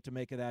always know what to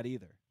make of that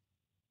either?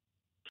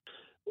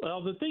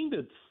 Well, the thing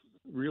that's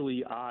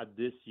really odd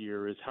this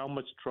year is how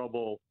much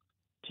trouble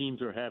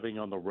teams are having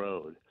on the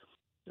road.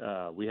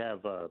 We have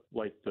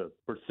like the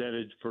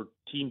percentage for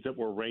teams that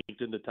were ranked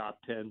in the top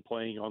 10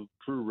 playing on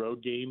true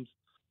road games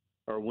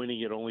are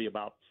winning at only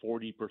about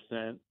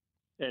 40%,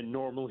 and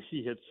normally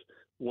it's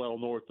well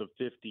north of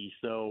 50.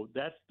 So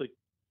that's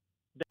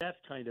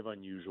kind of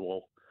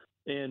unusual.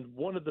 And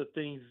one of the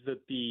things that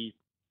the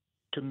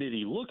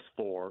committee looks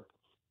for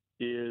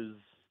is,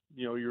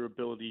 you know, your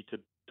ability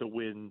to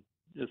win,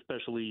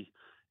 especially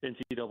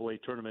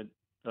NCAA tournament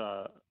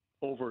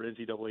over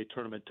NCAA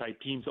tournament type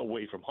teams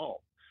away from home.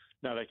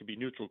 Now, that could be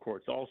neutral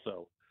courts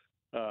also.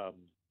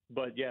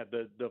 But, yeah,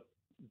 the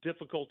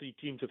difficulty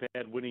teams have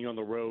had winning on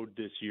the road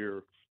this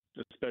year,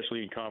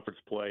 especially in conference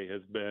play,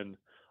 has been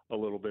a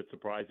little bit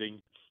surprising.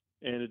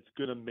 And it's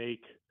going to make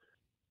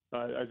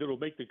it'll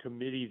make the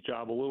committee's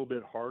job a little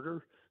bit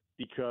harder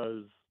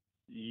because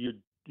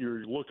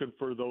you're looking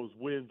for those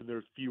wins, and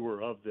there's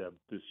fewer of them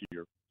this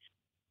year.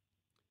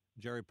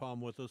 Jerry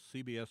Palm with us,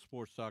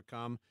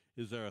 CBSSports.com.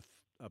 Is there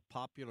a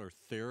popular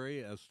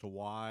theory as to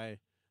why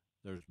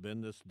there's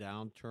been this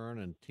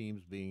downturn and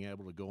teams being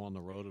able to go on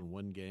the road and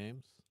win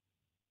games?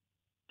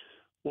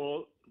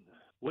 Well,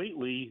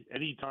 lately,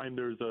 anytime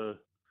there's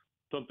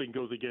something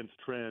goes against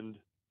trend,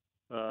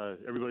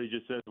 everybody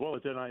just says, well,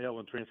 it's NIL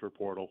and transfer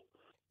portal.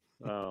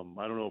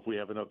 I don't know if we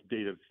have enough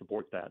data to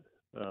support that,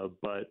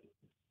 but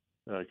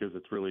because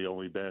it's really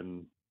only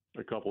been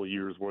a couple of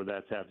years where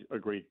that's had a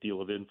great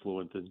deal of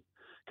influence in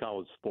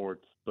college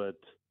sports. But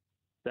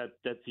that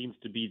seems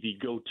to be the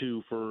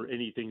go-to for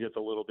anything that's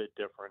a little bit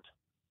different.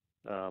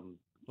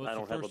 I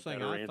don't have a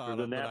better answer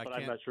than that, but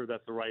I'm not sure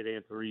that's the right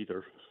answer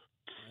either.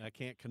 I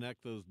can't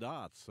connect those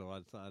dots, so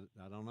I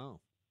don't know.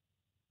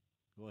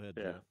 Go ahead,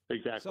 Yeah, Jeff.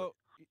 exactly. So,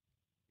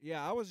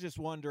 yeah, I was just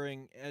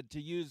wondering,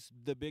 to use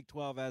the Big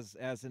 12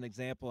 as an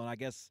example, and I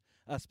guess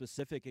a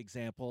specific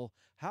example,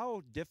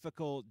 how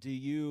difficult do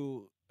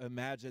you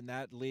imagine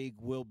that league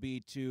will be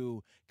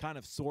to kind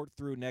of sort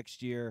through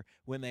next year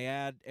when they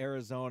add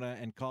Arizona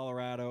and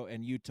Colorado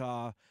and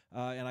Utah,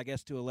 and I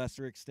guess to a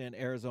lesser extent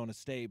Arizona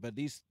State, but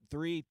these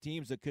three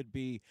teams that could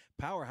be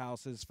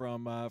powerhouses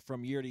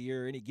from year to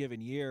year, any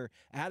given year,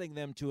 adding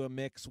them to a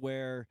mix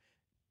where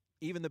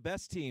even the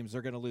best teams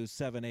are going to lose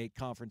 7-8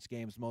 conference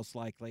games most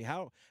likely.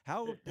 How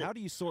do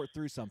you sort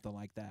through something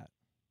like that?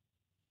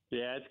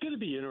 Yeah, it's going to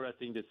be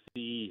interesting to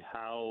see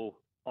how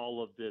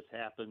all of this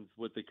happens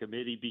with the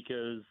committee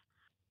because,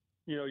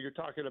 you're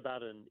talking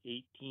about an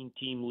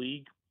 18-team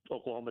league.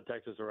 Oklahoma,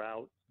 Texas are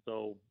out.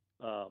 So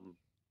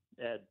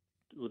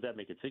would that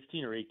make it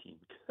 16 or 18?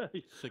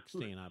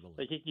 16, I believe.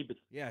 They can't keep it.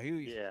 Yeah,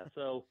 yeah.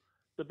 So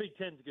the Big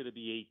 10 is going to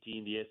be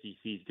 18. The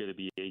SEC is going to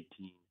be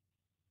 18.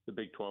 The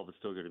Big 12 is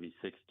still going to be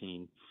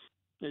 16.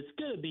 It's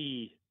going to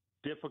be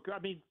difficult. I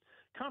mean,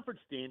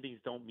 conference standings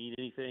don't mean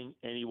anything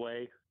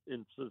anyway as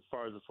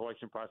far as the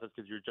selection process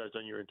because you're judged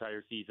on your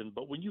entire season.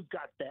 But when you've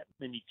got that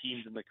many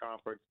teams in the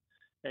conference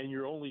and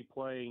you're only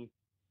playing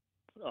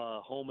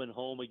home and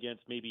home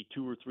against maybe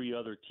two or three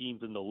other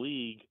teams in the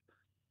league,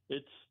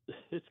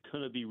 it's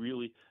going to be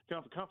really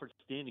conference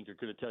standings are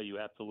going to tell you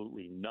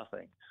absolutely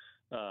nothing.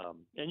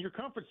 And your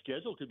conference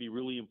schedule could be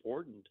really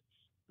important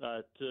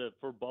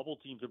for bubble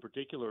teams in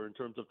particular in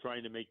terms of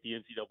trying to make the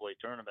NCAA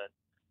tournament.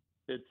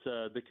 It's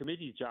the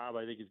committee's job,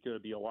 I think, is going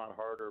to be a lot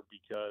harder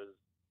because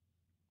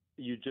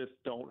you just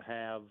don't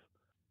have,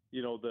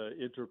 the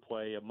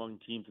interplay among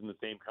teams in the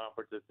same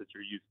conferences that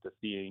you're used to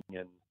seeing,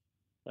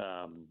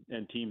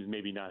 and teams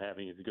maybe not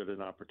having as good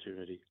an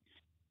opportunity.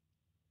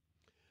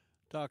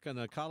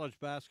 Talking college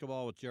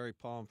basketball with Jerry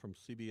Palm from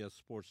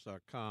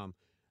CBSSports.com.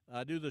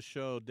 I do the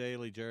show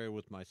daily, Jerry,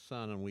 with my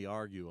son, and we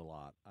argue a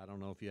lot. I don't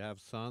know if you have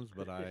sons,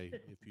 but I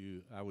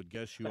would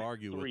guess you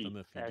argue with them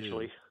if you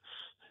actually.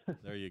 do.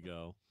 There you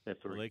go.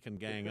 Well, they can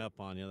gang up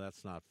on you.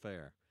 That's not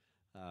fair.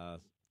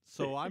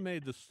 So I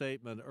made the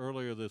statement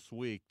earlier this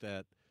week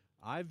that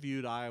I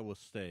viewed Iowa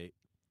State.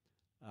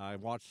 I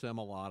watch them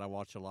a lot. I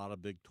watch a lot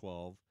of Big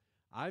 12.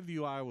 I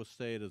view Iowa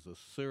State as a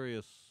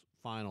serious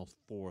Final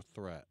Four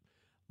threat.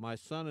 My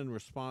son, in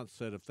response,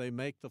 said if they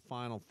make the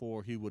Final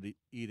Four, he would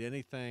eat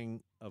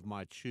anything of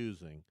my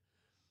choosing.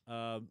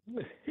 How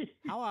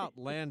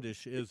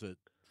outlandish is it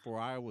for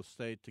Iowa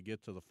State to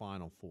get to the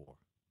Final Four?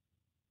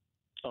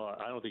 Oh,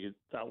 I don't think it's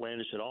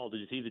outlandish at all.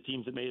 Did you see the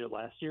teams that made it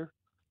last year?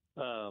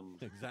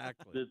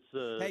 Exactly.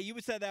 Hey, you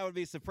said that would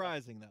be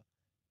surprising, though.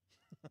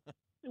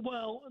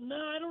 Well, no,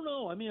 I don't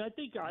know. I mean, I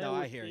think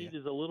Iowa State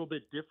is a little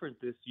bit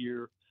different this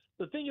year.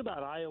 The thing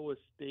about Iowa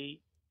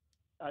State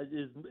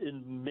is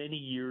in many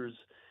years,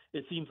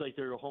 it seems like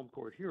they're a home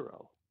court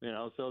hero,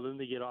 so then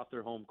they get off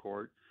their home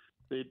court.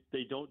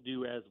 They don't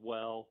do as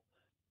well,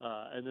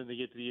 and then they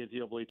get to the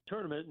NCAA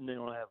tournament, and they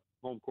don't have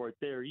home court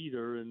there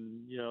either,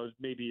 and,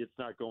 maybe it's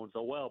not going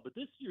so well. But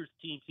this year's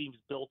team seems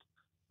built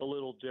a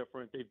little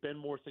different. They've been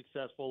more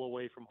successful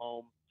away from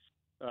home.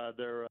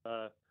 They're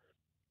a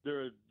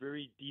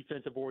very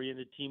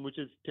defensive-oriented team, which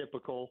is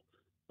typical,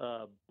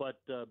 but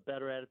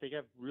better at it. They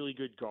have really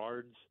good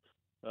guards.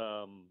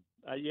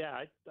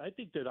 I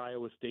think that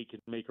Iowa State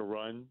can make a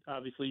run.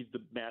 Obviously, the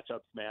matchups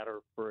matter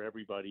for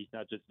everybody,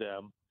 not just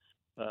them.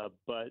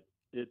 But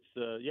it's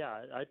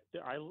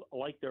I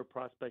like their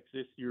prospects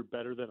this year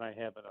better than I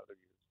have in other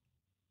years.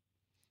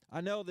 I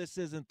know this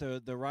isn't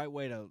the right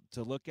way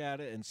to look at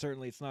it, and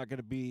certainly it's not going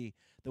to be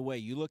the way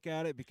you look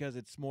at it because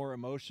it's more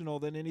emotional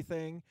than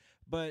anything.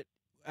 But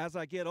as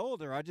I get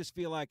older, I just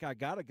feel like I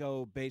got to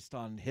go based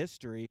on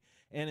history.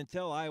 And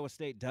until Iowa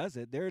State does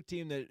it, they're a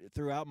team that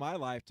throughout my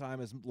lifetime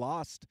has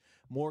lost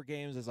more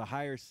games as a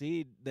higher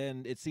seed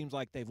than it seems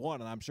like they've won.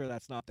 And I'm sure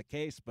that's not the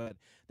case, but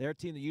they're a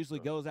team that usually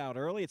goes out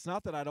early. It's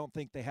not that I don't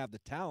think they have the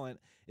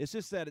talent. It's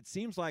just that it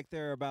seems like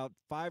there are about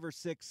 5 or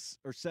 6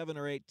 or 7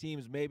 or 8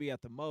 teams, maybe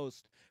at the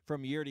most,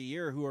 from year to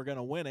year who are going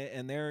to win it,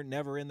 and they're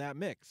never in that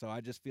mix. So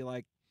I just feel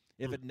like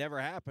if it never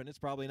happened, it's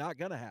probably not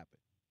going to happen.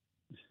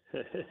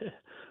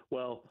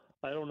 Well,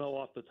 I don't know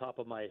off the top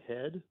of my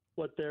head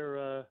what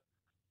their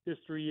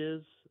history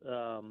is.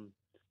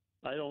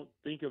 I don't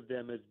think of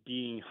them as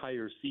being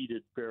higher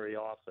seeded very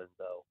often,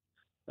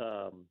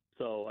 though.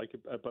 So I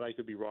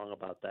could be wrong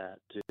about that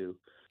too.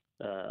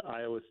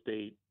 Iowa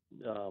State.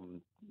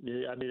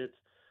 It's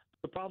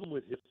the problem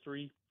with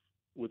history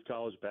with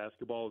college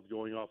basketball is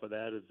going off of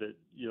that is that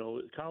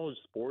college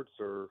sports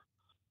are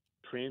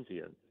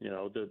transient.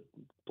 The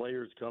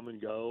players come and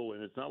go,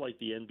 and it's not like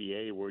the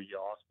NBA where you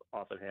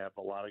often have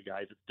a lot of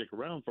guys that stick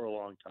around for a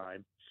long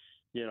time.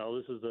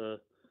 This is a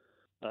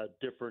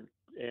different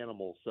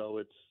animal, so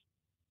it's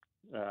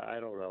I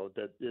don't know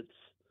that it's.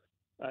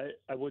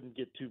 I wouldn't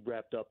get too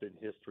wrapped up in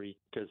history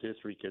because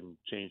history can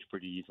change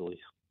pretty easily.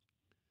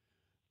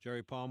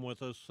 Jerry Palm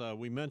with us.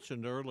 We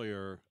mentioned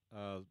earlier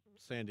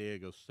San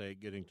Diego State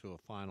getting to a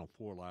Final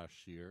Four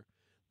last year.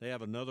 They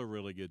have another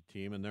really good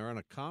team, and they're in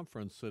a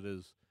conference that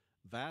has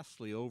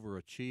vastly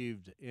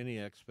overachieved any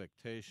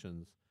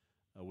expectations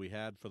we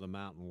had for the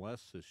Mountain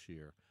West this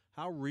year.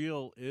 How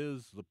real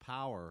is the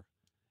power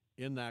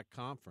in that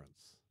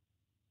conference?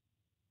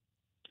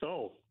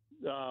 Oh,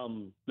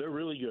 they're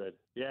really good.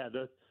 Yeah,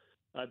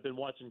 I've been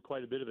watching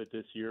quite a bit of it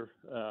this year.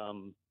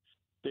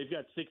 They've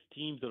got 6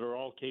 teams that are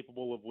all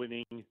capable of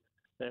winning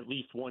at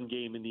least one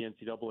game in the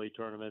NCAA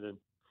tournament,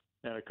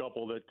 and a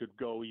couple that could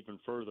go even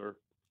further.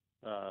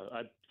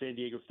 San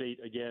Diego State,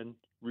 again,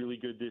 really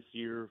good this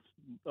year.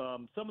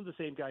 Some of the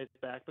same guys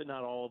back, but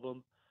not all of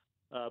them.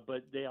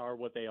 But they are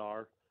what they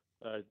are.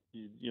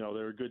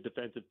 They're a good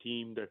defensive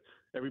team.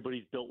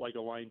 Everybody's built like a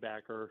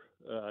linebacker.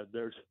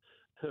 They're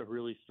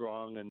really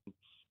strong, and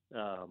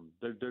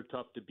they're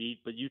tough to beat.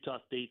 But Utah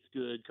State's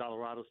good.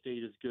 Colorado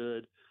State is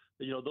good.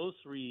 Those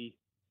 3,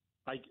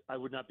 I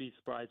would not be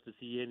surprised to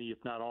see any,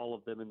 if not all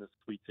of them, in the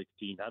Sweet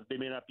 16. They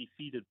may not be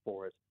seeded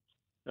for it,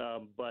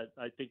 but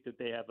I think that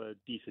they have a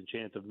decent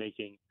chance of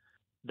making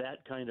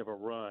that kind of a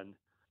run.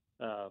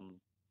 And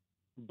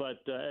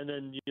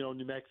then,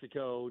 New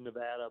Mexico,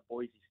 Nevada,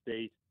 Boise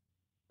State.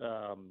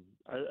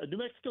 New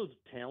Mexico's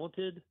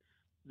talented.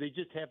 They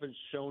just haven't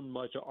shown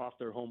much off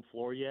their home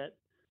floor yet.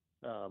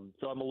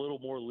 So I'm a little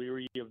more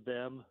leery of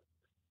them.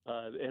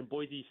 And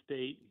Boise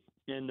State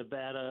and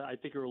Nevada, I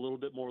think, are a little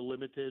bit more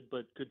limited,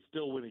 but could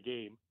still win a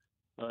game,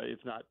 if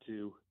not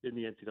 2, in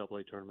the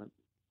NCAA tournament.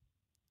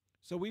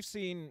 So we've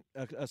seen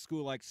a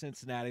school like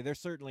Cincinnati. They're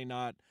certainly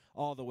not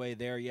all the way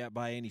there yet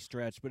by any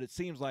stretch, but it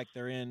seems like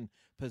they're in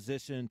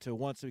position to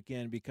once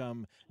again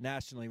become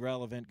nationally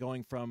relevant,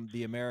 going from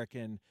the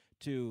American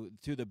to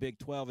the Big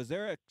 12. Is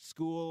there a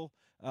school,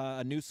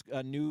 a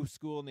new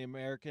school in the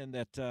American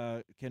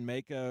that can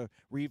make a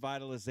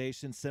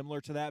revitalization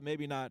similar to that?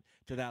 Maybe not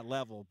to that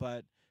level,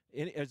 but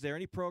is there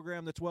any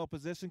program that's well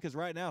positioned? Because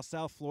right now,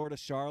 South Florida,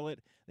 Charlotte,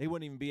 they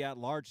wouldn't even be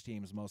at-large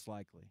teams most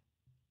likely.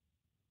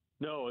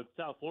 No,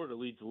 South Florida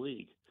leads the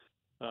league.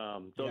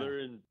 They're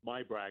in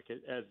my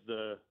bracket as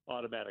the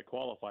automatic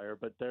qualifier,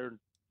 but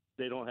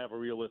they don't have a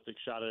realistic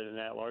shot at an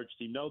at-large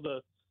team. No,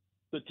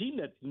 the team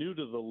that's new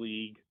to the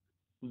league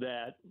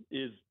that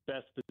is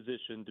best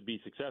positioned to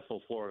be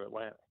successful, Florida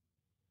Atlantic.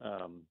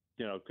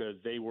 Because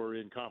they were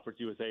in Conference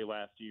USA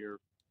last year,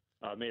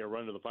 made a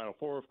run to the Final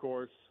Four, of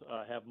course,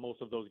 have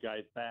most of those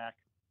guys back.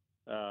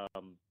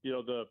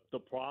 The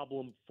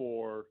problem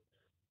for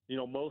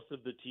most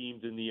of the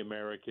teams in the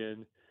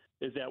American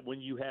is that when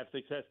you have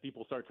success,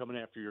 people start coming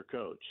after your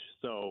coach.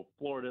 So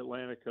Florida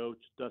Atlantic coach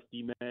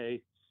Dusty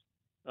May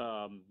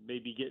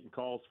maybe getting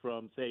calls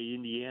from, say,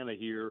 Indiana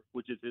here,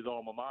 which is his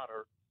alma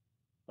mater,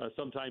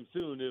 sometime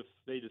soon if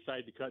they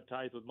decide to cut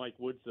ties with Mike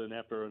Woodson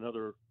after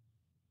another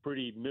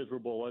pretty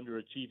miserable,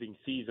 underachieving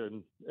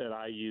season at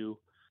IU.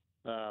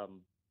 I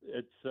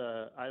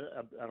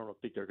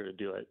don't think they're going to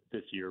do it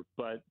this year,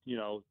 but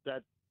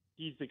that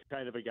he's the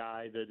kind of a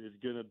guy that is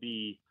going to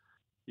be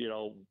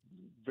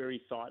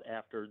very sought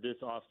after this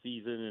off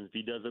season, and if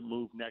he doesn't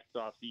move next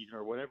off season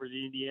or whenever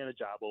the Indiana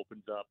job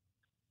opens up,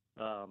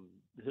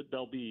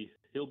 he'll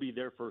be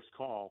their first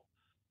call.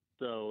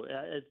 So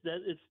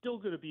it's still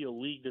going to be a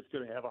league that's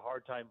going to have a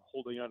hard time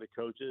holding on to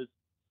coaches.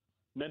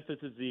 Memphis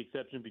is the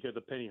exception because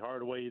of Penny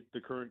Hardaway,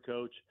 the current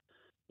coach,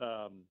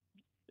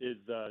 is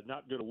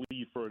not going to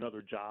leave for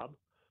another job,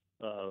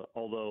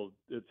 although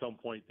at some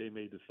point they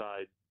may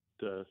decide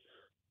to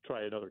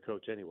try another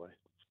coach anyway.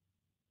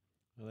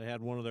 Well, they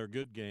had one of their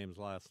good games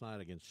last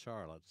night against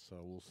Charlotte,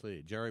 so we'll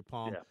see. Jerry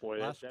Palm, yeah, boy,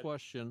 last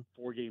question.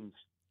 4 games.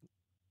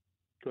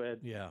 Go ahead.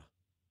 Yeah.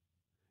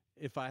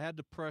 If I had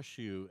to press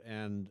you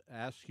and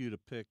ask you to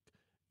pick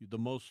the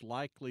most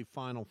likely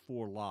Final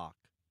Four lock,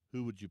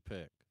 who would you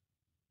pick?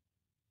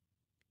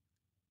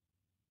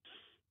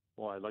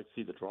 Well, I'd like to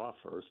see the draw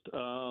first.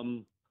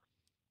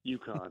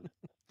 UConn.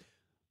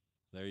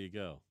 There you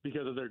go.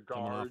 Because of their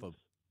guards.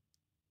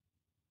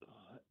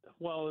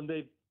 Well, and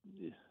they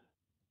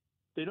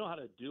know how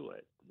to do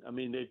it. I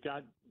mean, they've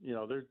got,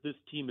 this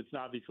team, it's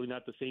obviously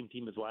not the same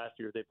team as last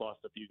year. They've lost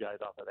a few guys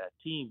off of that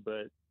team,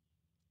 but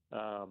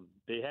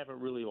they haven't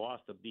really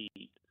lost a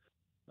beat.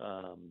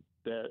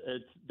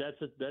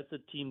 That's a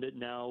team that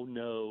now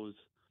knows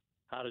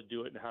how to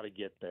do it and how to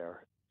get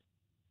there.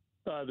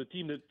 The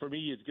team that, for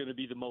me, is going to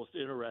be the most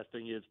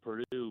interesting is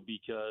Purdue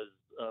because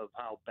of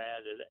how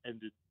bad it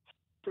ended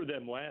for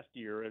them last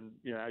year. And,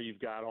 you've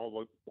got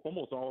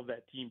almost all of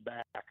that team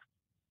back.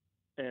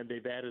 And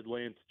they've added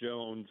Lance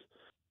Jones,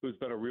 who's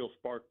been a real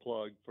spark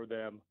plug for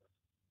them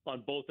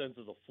on both ends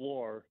of the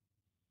floor.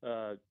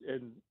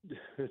 And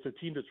it's a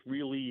team that's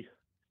really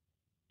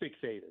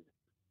fixated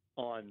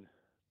on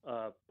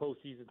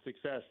postseason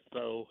success.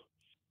 So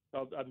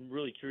I'm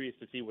really curious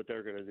to see what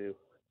they're going to do.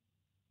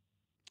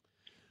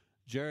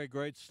 Jerry,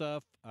 great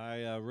stuff. I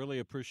really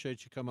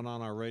appreciate you coming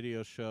on our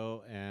radio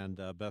show,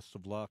 and best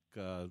of luck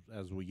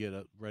as we get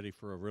ready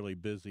for a really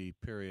busy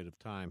period of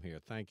time here.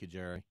 Thank you,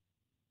 Jerry.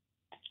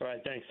 All right,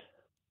 thanks.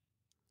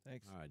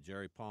 Thanks. All right,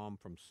 Jerry Palm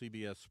from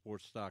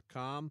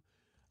CBSSports.com.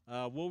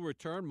 We'll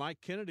return. Mike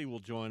Kennedy will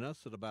join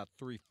us at about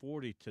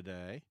 3:40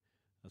 today,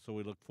 so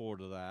we look forward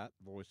to that,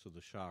 voice of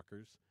the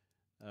Shockers,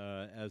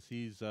 as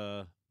he's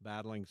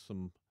battling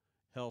some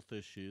health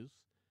issues.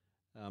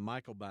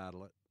 Mike will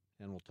battle it,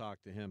 and we'll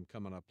talk to him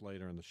coming up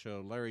later in the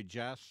show. Larry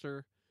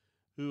Jasser,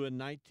 who in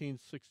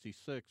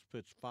 1966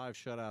 pitched 5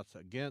 shutouts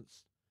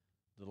against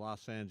the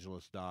Los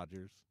Angeles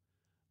Dodgers,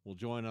 will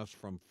join us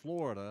from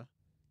Florida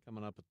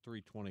coming up at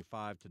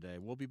 3:25 today.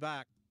 We'll be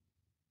back.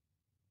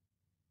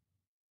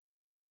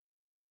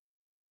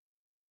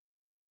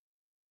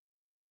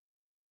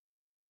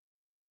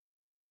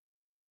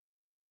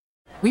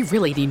 We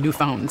really need new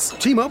phones.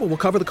 T-Mobile will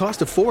cover the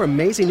cost of 4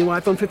 amazing new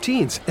iPhone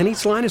 15s, and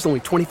each line is only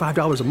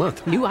 $25 a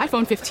month. New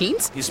iPhone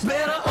 15s? It's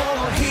better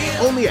over here.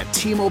 Only at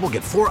T-Mobile,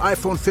 get 4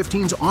 iPhone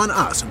 15s on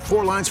us and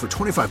 4 lines for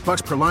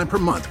 $25 per line per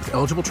month with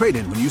eligible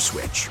trade-in when you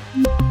switch.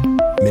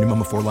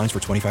 Minimum of 4 lines for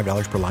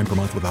 $25 per line per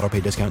month with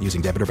autopay discount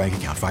using debit or bank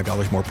account.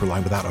 $5 more per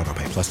line without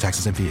autopay, plus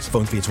taxes and fees.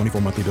 Phone fee at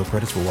 24 monthly bill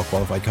credits for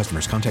well-qualified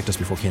customers. Contact us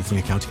before canceling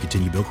account to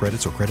continue bill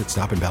credits or credit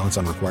stop and balance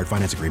on required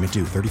finance agreement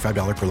due.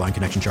 $35 per line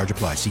connection charge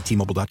applies. See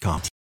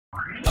T-Mobile.com.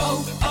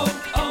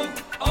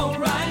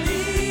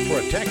 O'Reilly.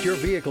 Protect your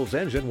vehicle's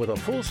engine with a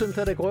full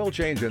synthetic oil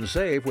change and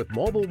save with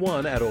Mobile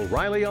One at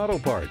O'Reilly Auto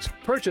Parts.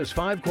 Purchase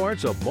 5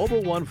 quarts of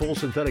Mobile One full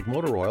synthetic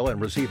motor oil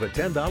and receive a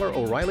 $10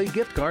 O'Reilly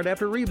gift card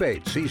after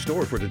rebate. See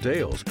store for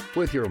details.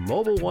 With your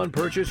Mobile One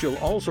purchase, you'll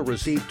also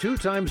receive 2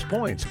 times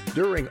points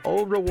during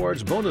O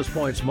Rewards Bonus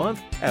Points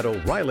Month at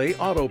O'Reilly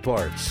Auto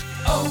Parts.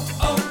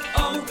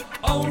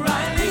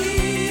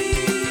 O'Reilly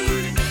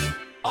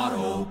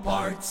Auto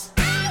Parts.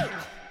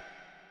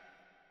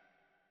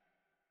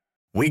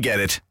 We get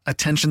it.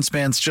 Attention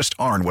spans just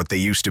aren't what they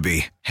used to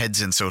be. Heads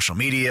in social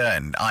media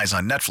and eyes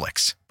on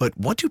Netflix. But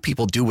what do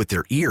people do with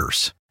their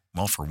ears?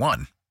 Well, for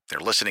one, they're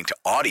listening to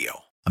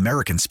audio.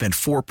 Americans spend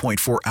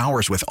 4.4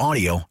 hours with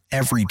audio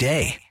every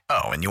day.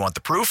 Oh, and you want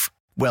the proof?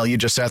 Well, you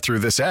just sat through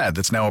this ad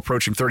that's now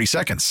approaching 30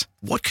 seconds.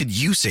 What could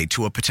you say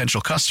to a potential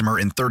customer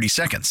in 30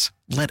 seconds?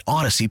 Let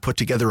Odyssey put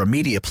together a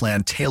media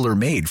plan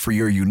tailor-made for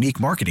your unique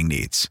marketing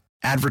needs.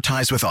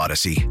 Advertise with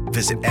Odyssey.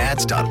 Visit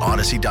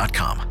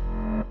ads.odyssey.com.